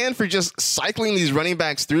Shanahan for just cycling these running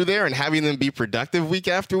backs through there and having them be productive week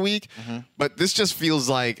after week. But this just feels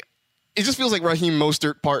like Raheem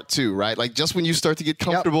Mostert part 2, right? Like just when you start to get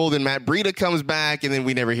comfortable, then Matt Breida comes back, and then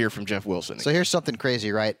we never hear from Jeff Wilson. So here's something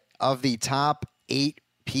crazy, right? Of the top 8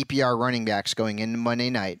 PPR running backs going into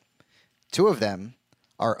Monday night, 2 of them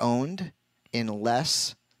are owned in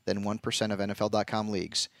less than 1% of NFL.com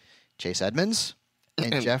leagues. Chase Edmonds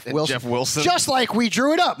and Jeff Wilson. Jeff Wilson. Just like we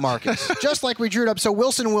drew it up, Marcus. Just like we drew it up. So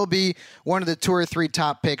Wilson will be one of the 2 or 3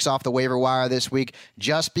 top picks off the waiver wire this week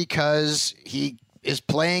just because he is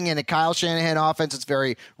playing in a Kyle Shanahan offense. It's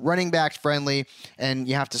very running back friendly, and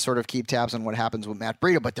you have to sort of keep tabs on what happens with Matt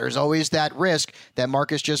Breida. But there's always that risk that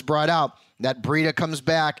Marcus just brought out, that Breida comes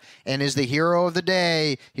back and is the hero of the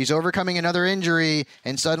day. He's overcoming another injury,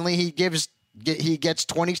 and suddenly he gets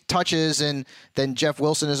 20 touches, and then Jeff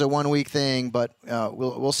Wilson is a 1-week thing. But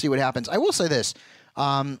we'll see what happens. I will say this.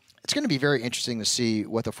 It's going to be very interesting to see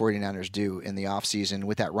what the 49ers do in the offseason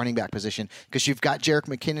with that running back position, because you've got Jerick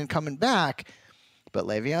McKinnon coming back, but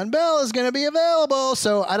Le'Veon Bell is going to be available.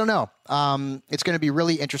 So I don't know. It's going to be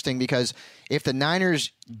really interesting, because if the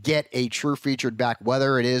Niners get a true featured back,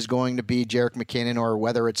 whether it is going to be Jerick McKinnon or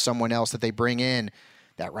whether it's someone else that they bring in,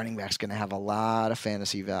 that running back's going to have a lot of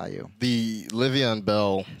fantasy value. The Le'Veon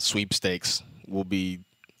Bell sweepstakes will be,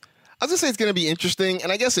 I was going to say it's going to be interesting,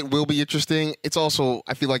 and I guess it will be interesting. It's also,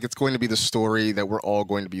 I feel like it's going to be the story that we're all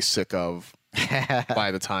going to be sick of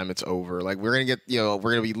by the time it's over. Like, we're going to get,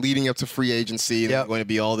 we're going to be leading up to free agency, and there's going to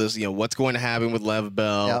be all this, what's going to happen with Lev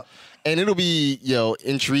Bell. Yep. And it'll be,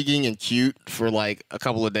 intriguing and cute for like a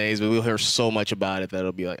couple of days, but we'll hear so much about it that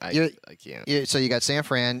it'll be like, I can't. So you got San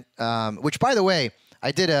Fran, which, by the way,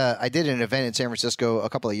 I did an event in San Francisco a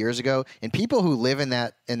couple of years ago, and people who live in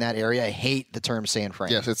that area hate the term San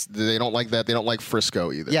Fran. Yes, they don't like that. They don't like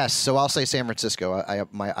Frisco either. Yes, so I'll say San Francisco. I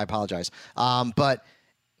apologize. But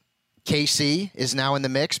KC is now in the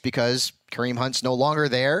mix because Kareem Hunt's no longer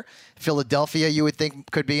there. Philadelphia, you would think,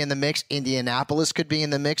 could be in the mix. Indianapolis could be in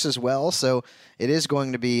the mix as well. So it is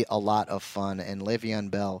going to be a lot of fun. And Le'Veon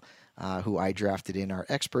Bell, who I drafted in our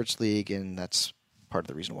Experts League, and that's part of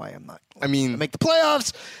the reason why I'm not going to make the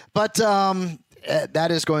playoffs. But that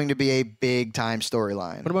is going to be a big-time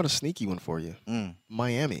storyline. What about a sneaky one for you?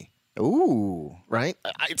 Miami. Ooh. Right?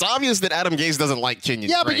 It's obvious that Adam Gase doesn't like Kenyon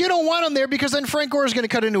Drake. But you don't want him there because then Frank Gore is going to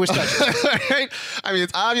cut into his touchdown. Right? I mean,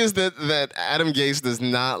 it's obvious that Adam Gase does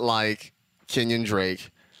not like Kenyon Drake.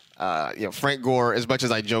 Frank Gore, as much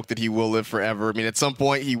as I joke that he will live forever, I mean, at some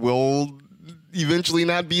point he will eventually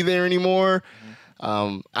not be there anymore.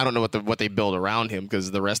 I don't know what they build around him,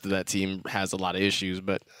 because the rest of that team has a lot of issues.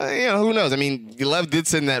 But who knows? I mean, Lev did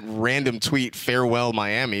send that random tweet, "Farewell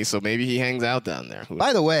Miami," so maybe he hangs out down there.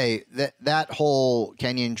 By the way, that whole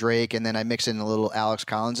Kenyon Drake, and then I mix in a little Alex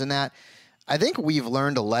Collins in that. I think we've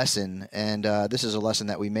learned a lesson, and this is a lesson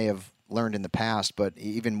that we may have learned in the past, but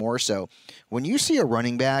even more so. When you see a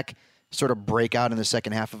running back sort of break out in the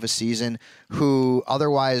second half of a season who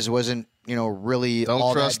otherwise wasn't really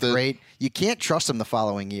all that great, you can't trust him the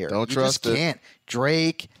following year. You just can't.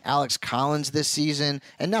 Drake, Alex Collins this season,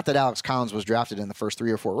 and not that Alex Collins was drafted in the first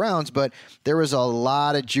 3 or 4 rounds, but there was a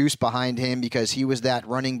lot of juice behind him because he was that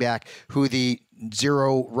running back who the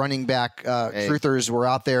zero running back truthers were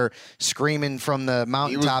out there screaming from the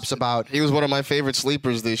mountaintops about. He was one of my favorite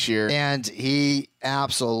sleepers this year. And he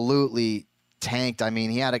absolutely tanked. I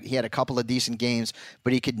mean, he had a couple of decent games,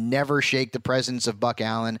 but he could never shake the presence of Buck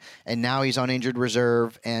Allen, and now he's on injured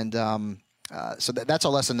reserve. And so that's a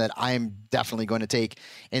lesson that I'm definitely going to take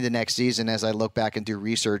into next season as I look back and do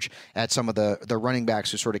research at some of the running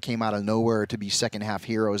backs who sort of came out of nowhere to be second half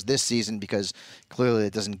heroes this season, because clearly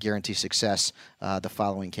it doesn't guarantee success the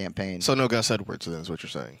following campaign. So no Gus Edwards, then, is what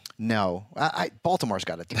you're saying? No. Baltimore's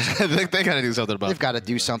got to do something. They got to do something about it. They've got to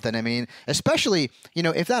do something. I mean, especially,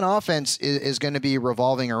 if that offense is going to be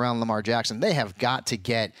revolving around Lamar Jackson, they have got to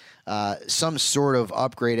get some sort of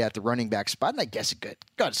upgrade at the running back spot. And I guess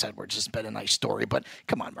Gus Edwards has been a nice story, but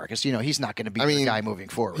come on, Marcus, he's not going to be the guy moving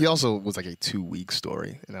forward. He also was like a 2-week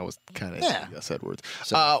story, and that was kind of Gus Edwards.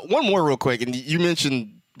 So, one more real quick, and you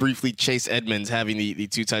mentioned briefly Chase Edmonds having the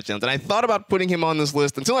 2 touchdowns, and I thought about putting him on this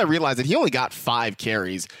list until I realized that he only got 5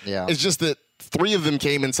 carries. Yeah. It's just that 3 of them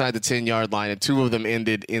came inside the 10-yard line, and 2 of them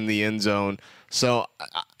ended in the end zone. So,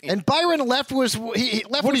 and Byron left was he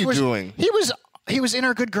left. What are you doing? He was in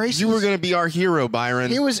our good graces. You were going to be our hero, Byron.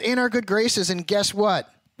 He was in our good graces, and guess what?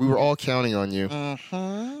 We were all counting on you.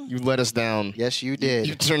 Mm-hmm. You let us down. Yes, you did.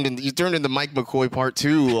 You turned into Mike McCoy Part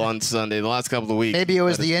 2 on Sunday, the last couple of weeks. Maybe it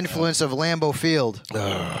was the influence of Lambeau Field.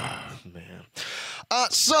 Man.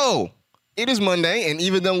 So, it is Monday, and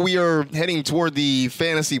even though we are heading toward the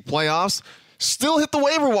fantasy playoffs, still hit the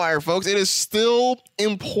waiver wire, folks. It is still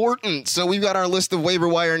important. So we've got our list of waiver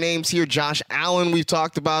wire names here. Josh Allen, we've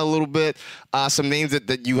talked about a little bit. Some names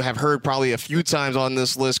that you have heard probably a few times on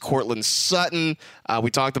this list. Cortland Sutton.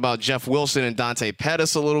 We talked about Jeff Wilson and Dante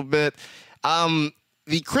Pettis a little bit.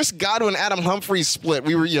 The Chris Godwin, Adam Humphries split.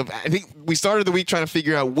 I think we started the week trying to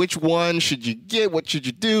figure out which one should you get, what should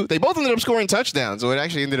you do. They both ended up scoring touchdowns, so it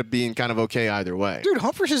actually ended up being kind of okay either way. Dude,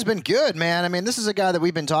 Humphries has been good, man. I mean, this is a guy that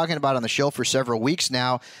we've been talking about on the show for several weeks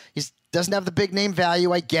now. He doesn't have the big name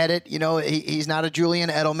value. I get it. You know, he's not a Julian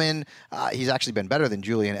Edelman. He's actually been better than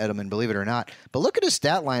Julian Edelman, believe it or not. But look at his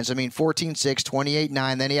stat lines. I mean, 14-6,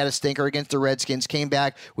 28-9. Then he had a stinker against the Redskins, came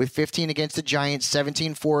back with 15 against the Giants,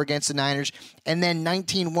 17-4 against the Niners, and then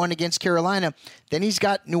 19-1 against Carolina. Then he's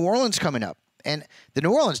got New Orleans coming up. And the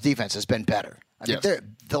New Orleans defense has been better. I mean,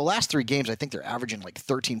 the last 3 games, I think they're averaging like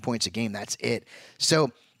 13 points a game. That's it.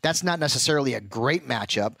 So that's not necessarily a great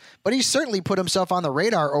matchup, but he's certainly put himself on the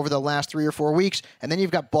radar over the last 3 or 4 weeks. And then you've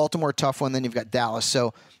got Baltimore, tough one. Then you've got Dallas.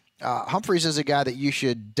 So Humphries is a guy that you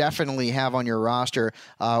should definitely have on your roster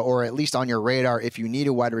or at least on your radar if you need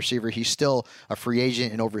a wide receiver. He's still a free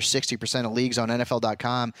agent in over 60% of leagues on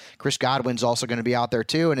NFL.com. Chris Godwin's also going to be out there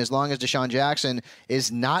too. And as long as Deshaun Jackson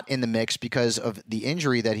is not in the mix because of the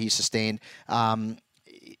injury that he sustained,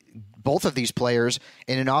 both of these players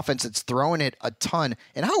in an offense that's throwing it a ton.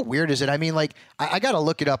 And how weird is it? I mean, like, I got to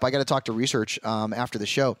look it up. I got to talk to research after the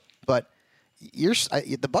show. But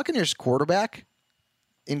the Buccaneers quarterback,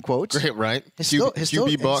 in quotes, Great, right? It's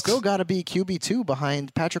QB still got to be QB2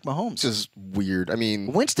 behind Patrick Mahomes. This is weird. I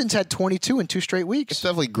mean, Winston's had 22 in 2 straight weeks. it's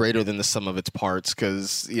definitely greater than the sum of its parts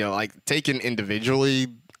because, like taken individually,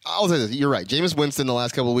 I'll say this. You're right. Jameis Winston the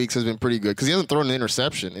last couple of weeks has been pretty good because he hasn't thrown an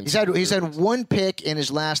interception. He's had 1 pick in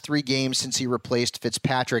his last 3 games since he replaced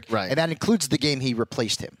Fitzpatrick, Right. And that includes the game he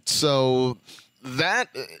replaced him. So that,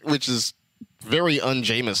 which is very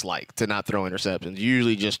un-Jameis-like to not throw interceptions. You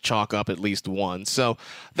usually just chalk up at least one. So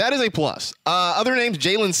that is a plus. Other names,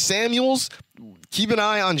 Jalen Samuels. Keep an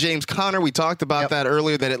eye on James Conner. We talked about that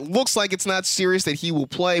earlier, that it looks like it's not serious that he will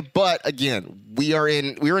play. But again, we're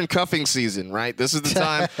in cuffing season, right? This is the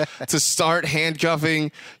time to start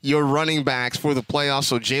handcuffing your running backs for the playoffs.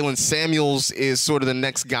 So Jalen Samuels is sort of the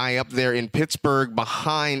next guy up there in Pittsburgh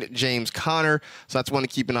behind James Conner. So that's one to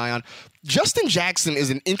keep an eye on. Justin Jackson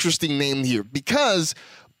is an interesting name here because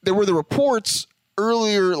there were the reports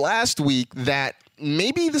earlier last week that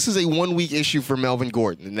maybe this is a 1-week issue for Melvin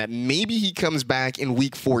Gordon and that maybe he comes back in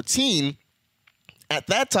week 14. At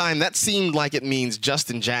that time, that seemed like it means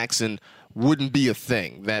Justin Jackson wouldn't be a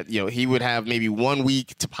thing, that he would have maybe 1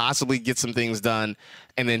 week to possibly get some things done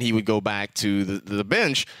and then he would go back to the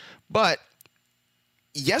bench. But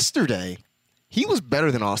yesterday, he was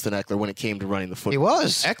better than Austin Eckler when it came to running the football. He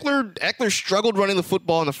was. Eckler struggled running the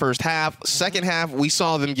football in the first half. Second half, we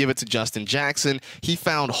saw them give it to Justin Jackson. He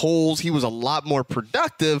found holes. He was a lot more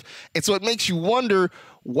productive. And so it makes you wonder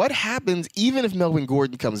what happens even if Melvin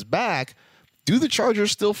Gordon comes back. Do the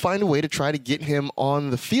Chargers still find a way to try to get him on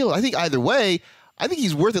the field? I think either way, I think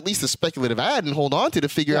he's worth at least a speculative ad and hold on to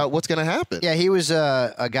figure out what's going to happen. Yeah, he was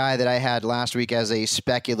a guy that I had last week as a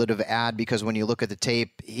speculative ad because when you look at the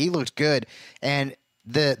tape, he looked good. And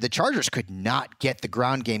the Chargers could not get the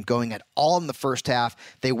ground game going at all in the first half.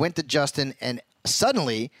 They went to Justin, and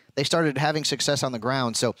suddenly they started having success on the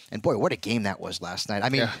ground. So, and boy, what a game that was last night. I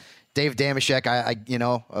mean, Dave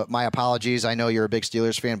Damashek, my apologies. I know you're a big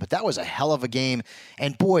Steelers fan, but that was a hell of a game.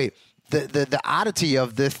 And boy, the oddity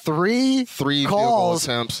of the three calls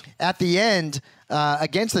attempts at the end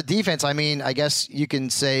against the defense. I mean, I guess you can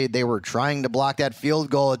say they were trying to block that field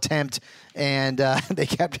goal attempt, and they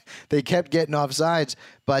kept getting offsides.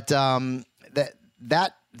 But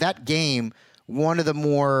that game, one of the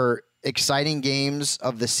more exciting games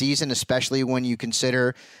of the season, especially when you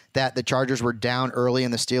consider that the Chargers were down early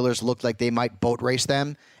and the Steelers looked like they might boat race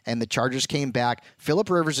them, and the Chargers came back. Phillip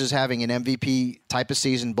Rivers is having an MVP type of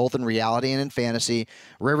season, both in reality and in fantasy.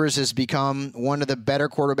 Rivers has become one of the better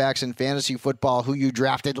quarterbacks in fantasy football who you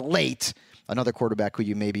drafted late. Another quarterback who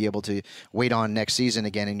you may be able to wait on next season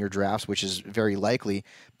again in your drafts, which is very likely.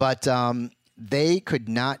 But they could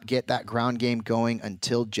not get that ground game going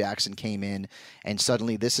until Jackson came in, and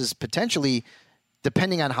suddenly this is potentially,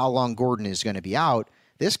 depending on how long Gordon is going to be out,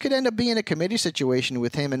 this could end up being a committee situation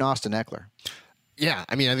with him and Austin Eckler. Yeah,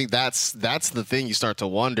 I mean, I think that's the thing you start to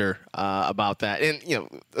wonder about that. And,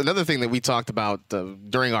 another thing that we talked about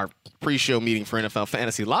during our pre-show meeting for NFL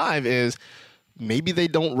Fantasy Live is maybe they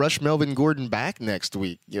don't rush Melvin Gordon back next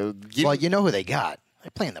week. Well, you know who they got.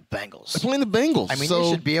 They're playing the Bengals. They're playing the Bengals. I mean, they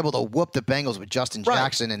should be able to whoop the Bengals with Justin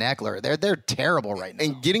Jackson and Eckler. They're terrible right now.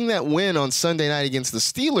 And getting that win on Sunday night against the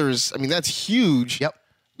Steelers, I mean, that's huge. Yep.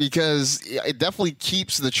 Because it definitely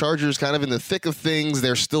keeps the Chargers kind of in the thick of things.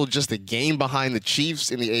 They're still just a game behind the Chiefs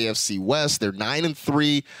in the AFC West. They're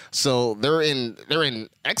 9-3, so they're in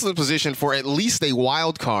excellent position for at least a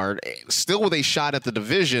wild card, still with a shot at the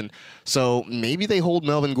division. So maybe they hold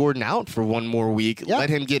Melvin Gordon out for one more week, let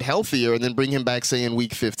him get healthier, and then bring him back, say, in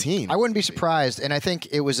week 15. I wouldn't be surprised, and I think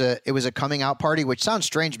it was a coming out party, which sounds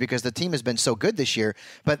strange because the team has been so good this year,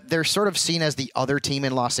 but they're sort of seen as the other team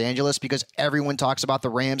in Los Angeles because everyone talks about the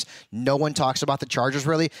Rams. No one talks about the Chargers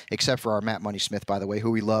really, except for our Matt Money Smith, by the way,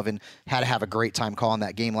 who we love and had to have a great time calling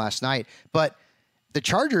that game last night. But the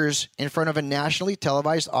Chargers, in front of a nationally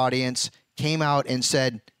televised audience, came out and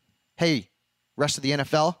said, hey, rest of the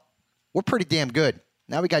NFL, we're pretty damn good.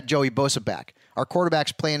 Now we got Joey Bosa back. Our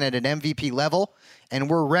quarterback's playing at an MVP level, and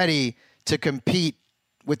we're ready to compete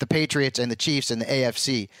with the Patriots and the Chiefs and the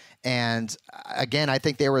AFC. And again, I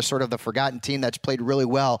think they were sort of the forgotten team that's played really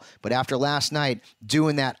well. But after last night,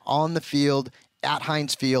 doing that on the field, at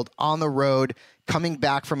Heinz Field, on the road, coming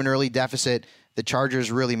back from an early deficit, the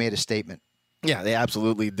Chargers really made a statement. Yeah, they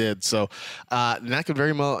absolutely did. So that could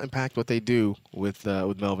very well impact what they do with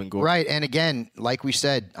Melvin Gordon. Right. And again, like we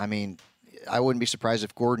said, I mean, I wouldn't be surprised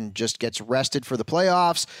if Gordon just gets rested for the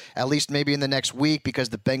playoffs, at least maybe in the next week, because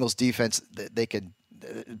the Bengals defense, they could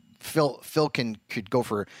Phil could go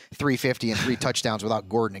for 350 and 3 touchdowns without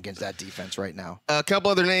Gordon against that defense right now. A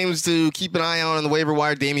couple other names to keep an eye on the waiver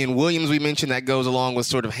wire. Damian Williams, we mentioned, that goes along with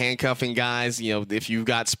sort of handcuffing guys. If you've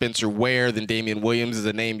got Spencer Ware, then Damian Williams is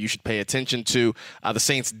a name you should pay attention to. The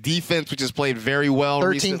Saints defense, which has played very well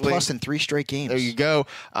 13 recently. plus in 3 straight games. There you go.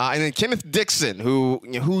 And then Kenneth Dixon,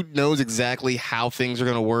 who knows exactly how things are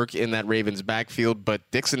going to work in that Ravens backfield, but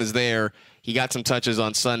Dixon is there. He got some touches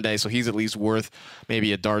on Sunday, so he's at least worth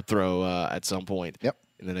maybe a dart throw at some point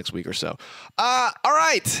in the next week or so. All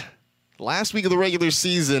right. Last week of the regular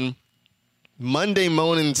season, Monday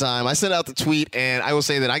morning time, I sent out the tweet, and I will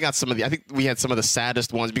say that I got I think we had some of the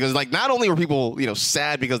saddest ones because, not only were people,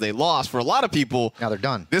 sad because they lost, for a lot of people, now they're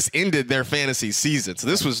done. This ended their fantasy season. So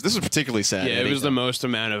this was particularly sad. Yeah, it was the most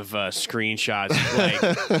amount of screenshots.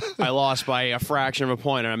 Like, I lost by a fraction of a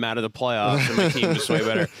point, and I'm out of the playoffs, and my team is way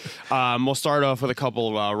better. We'll start off with a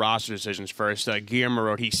couple of roster decisions first. Guillermo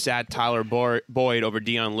wrote he sat Tyler Boyd over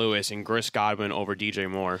Dion Lewis and Chris Godwin over DJ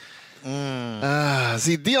Moore.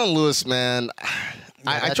 See, Dion Lewis, man,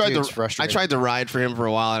 I tried to ride for him for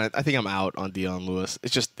a while, and I think I'm out on Dion Lewis.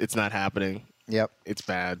 It's not happening. Yep. It's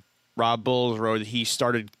bad. Rob Bulls wrote he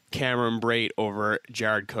started Cameron Brate over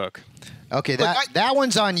Jared Cook. Okay, that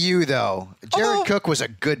one's on you, though. Jared Cook was a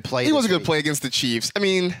good play. He was a good play against the Chiefs. I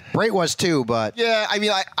mean, Brate was too, but... Yeah, I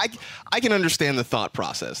mean, I can understand the thought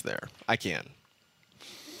process there. I can.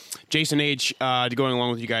 Jason H., going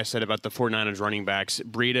along with what you guys said about the 49ers running backs,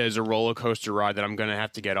 Breida is a roller coaster ride that I'm going to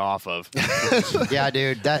have to get off of. Yeah,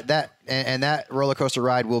 dude, that roller coaster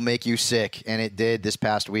ride will make you sick, and it did this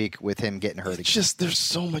past week with him getting hurt again. There's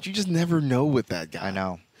so much. You just never know with that guy. I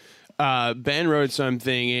know. Ben wrote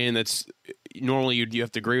something in that's normally you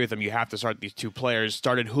have to agree with him. You have to start these two players.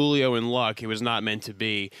 Started Julio and Luck. It was not meant to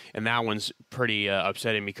be, and that one's pretty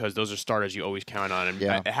upsetting because those are starters you always count on, and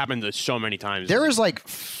it happened so many times. There was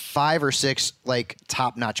 5 or 6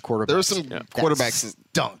 top-notch quarterbacks. There were some quarterbacks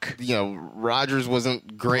dunk. Rodgers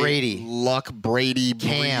wasn't great. Brady, Luck, Brady,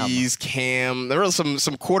 Breeze, Cam. There were some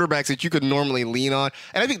quarterbacks that you could normally lean on,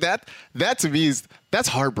 and I think that to me that's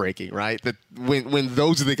heartbreaking, right? That when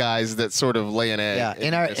those are the guys that sort of lay an egg.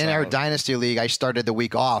 Yeah, in our dynasty league, I started the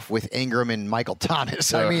week off with Ingram and Michael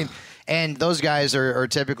Thomas. I mean, and those guys are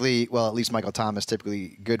typically, well, at least Michael Thomas,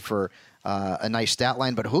 typically good for a nice stat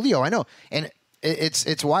line. But Julio, I know, and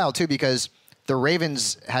it's wild too because the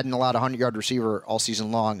Ravens hadn't allowed a 100-yard receiver all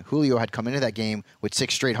season long. Julio had come into that game with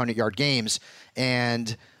 6 straight 100-yard games,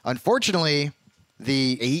 and unfortunately,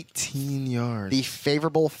 the 18 yards. The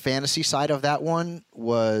favorable fantasy side of that one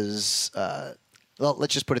was, well,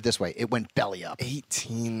 let's just put it this way. It went belly up.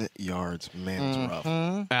 18 yards. Man, it's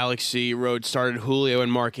rough. Alex C. wrote, started Julio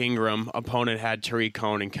and Mark Ingram. Opponent had Tariq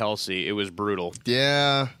Cohen and Kelsey. It was brutal.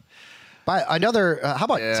 Yeah. By another, how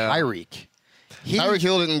about Tyreek? Tyreek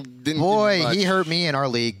Hill didn't boy, he hurt me in our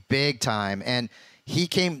league big time. And he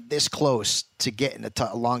came this close to getting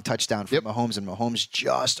a long touchdown from Mahomes, and Mahomes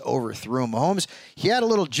just overthrew him. Mahomes, he had a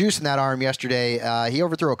little juice in that arm yesterday. He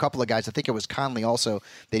overthrew a couple of guys. I think it was Conley also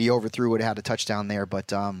that he overthrew, would have had a touchdown there.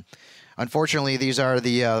 But unfortunately, these are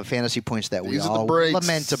the fantasy points that we all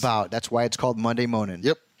lament about. That's why it's called Monday Morning.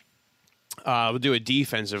 Yep. We'll do a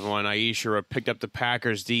defensive one. Aisha picked up the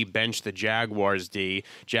Packers D, benched the Jaguars D.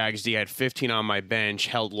 Jags D had 15 on my bench,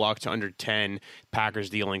 held Luck to under 10. Packers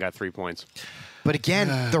D only got 3 points. But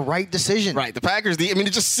again, the right decision. Right. The Packers D, I mean,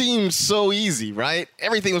 it just seems so easy, right?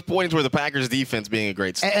 Everything was pointing toward the Packers defense being a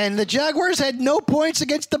great start. And the Jaguars had no points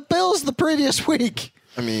against the Bills the previous week.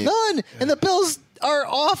 I mean, none. And the Bills are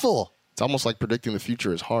awful. It's almost like predicting the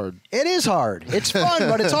future is hard. It is hard. It's fun,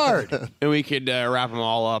 but it's hard. And we could wrap them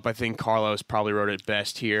all up. I think Carlos probably wrote it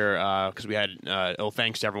best here because we had,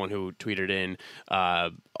 thanks to everyone who tweeted in,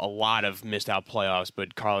 a lot of missed out playoffs,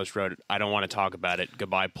 but Carlos wrote, I don't want to talk about it.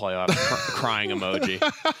 Goodbye playoffs. Crying emoji.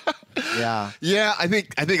 Yeah. Yeah, I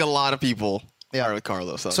think a lot of people are with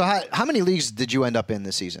Carlos. So how many leagues did you end up in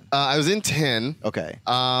this season? I was in 10. Okay.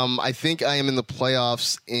 I think I am in the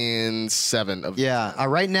playoffs in 7 of them. Yeah.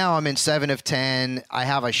 Right now I'm in 7 of 10. I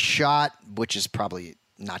have a shot, which is probably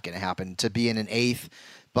not going to happen, to be in an 8th,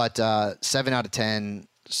 but 7 out of 10.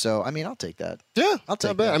 So, I mean, I'll take that. Yeah, I'll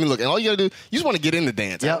take that. that. I mean, look, and all you got to do, you just want to get in the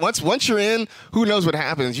dance. Yep. Once you're in, who knows what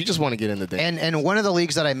happens? You just want to get in the dance. And one of the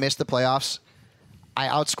leagues that I missed the playoffs, I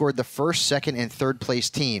outscored the first, second, and third place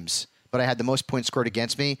teams, but I had the most points scored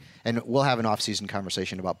against me. And we'll have an off-season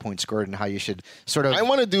conversation about points scored and how you should sort of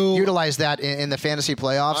utilize that in the fantasy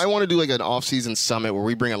playoffs. I want to do like an off-season summit where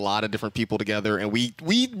we bring a lot of different people together and we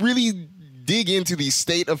really dig into the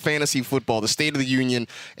state of fantasy football, the state of the union,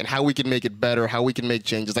 and how we can make it better, how we can make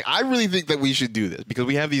changes. Like, I really think that we should do this because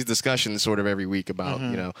we have these discussions sort of every week about,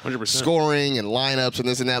 100%. Scoring and lineups and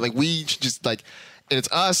this and that. Like, we should just like, and it's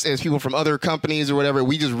us and it's people from other companies or whatever.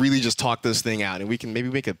 We just really just talk this thing out, and we can maybe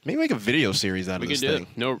make a video series out of this thing.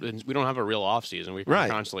 No, we don't have a real off season. We're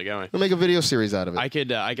constantly going. We'll make a video series out of it. I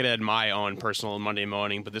could add my own personal Monday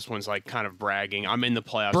morning, but this one's like kind of bragging. I'm in the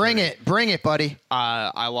playoffs. Bring it, buddy.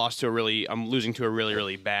 I'm losing to a really,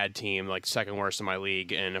 really bad team, like second worst in my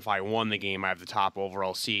league. And if I won the game, I have the top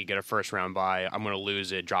overall seed, get a first round bye. I'm going to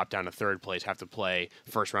lose it, drop down to third place, have to play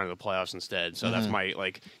first round of the playoffs instead. So that's my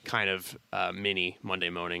like kind of mini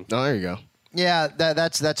Monday morning. Oh, there you go. Yeah,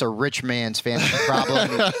 that's a rich man's fantasy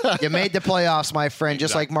problem. You made the playoffs, my friend.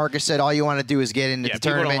 Just like Marcus said, all you want to do is get into the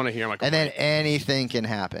tournament. Don't want to hear my and then anything can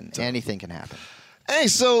happen. Anything can happen. Hey,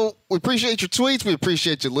 so we appreciate your tweets. We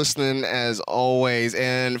appreciate you listening as always.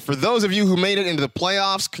 And for those of you who made it into the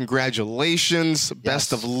playoffs, congratulations.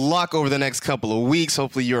 Best of luck over the next couple of weeks.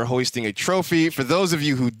 Hopefully you're hoisting a trophy. For those of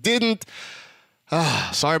you who didn't,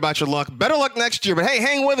 sorry about your luck. Better luck next year. But hey,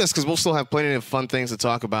 hang with us because we'll still have plenty of fun things to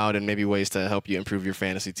talk about and maybe ways to help you improve your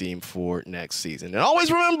fantasy team for next season. And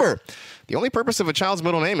always remember, the only purpose of a child's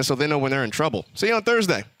middle name is so they know when they're in trouble. See you on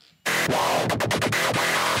Thursday.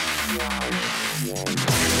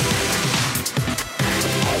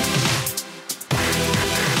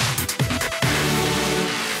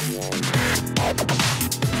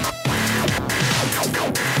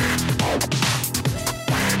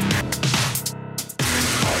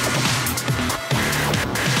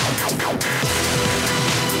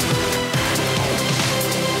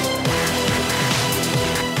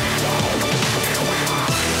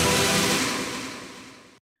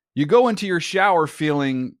 You go into your shower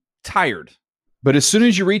feeling tired, but as soon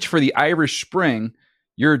as you reach for the Irish Spring,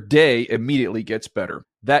 your day immediately gets better.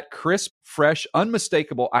 That crisp, fresh,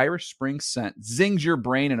 unmistakable Irish Spring scent zings your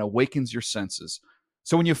brain and awakens your senses.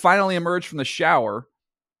 So when you finally emerge from the shower,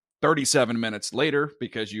 37 minutes later,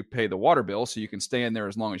 because you pay the water bill so you can stay in there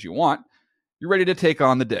as long as you want, you're ready to take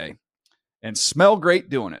on the day. And smell great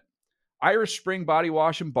doing it. Irish Spring Body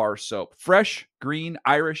Wash and Bar Soap. Fresh, green,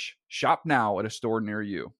 Irish. Shop now at a store near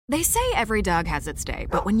you. They say every dog has its day,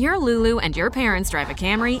 but when you're Lulu and your parents drive a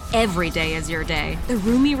Camry, every day is your day. The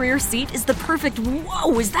roomy rear seat is the perfect,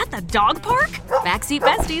 whoa, is that the dog park? Backseat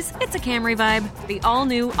besties, it's a Camry vibe. The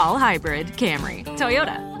all-new, all-hybrid Camry.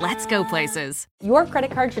 Toyota, let's go places. Your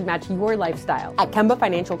credit card should match your lifestyle. At Kemba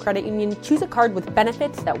Financial Credit Union, choose a card with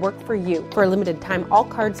benefits that work for you. For a limited time, all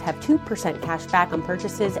cards have 2% cash back on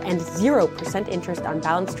purchases and 0% interest on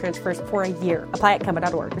balance transfers for a year. Apply at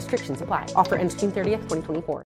Kemba.org. Restrictions apply. Offer ends June 30th, 2024.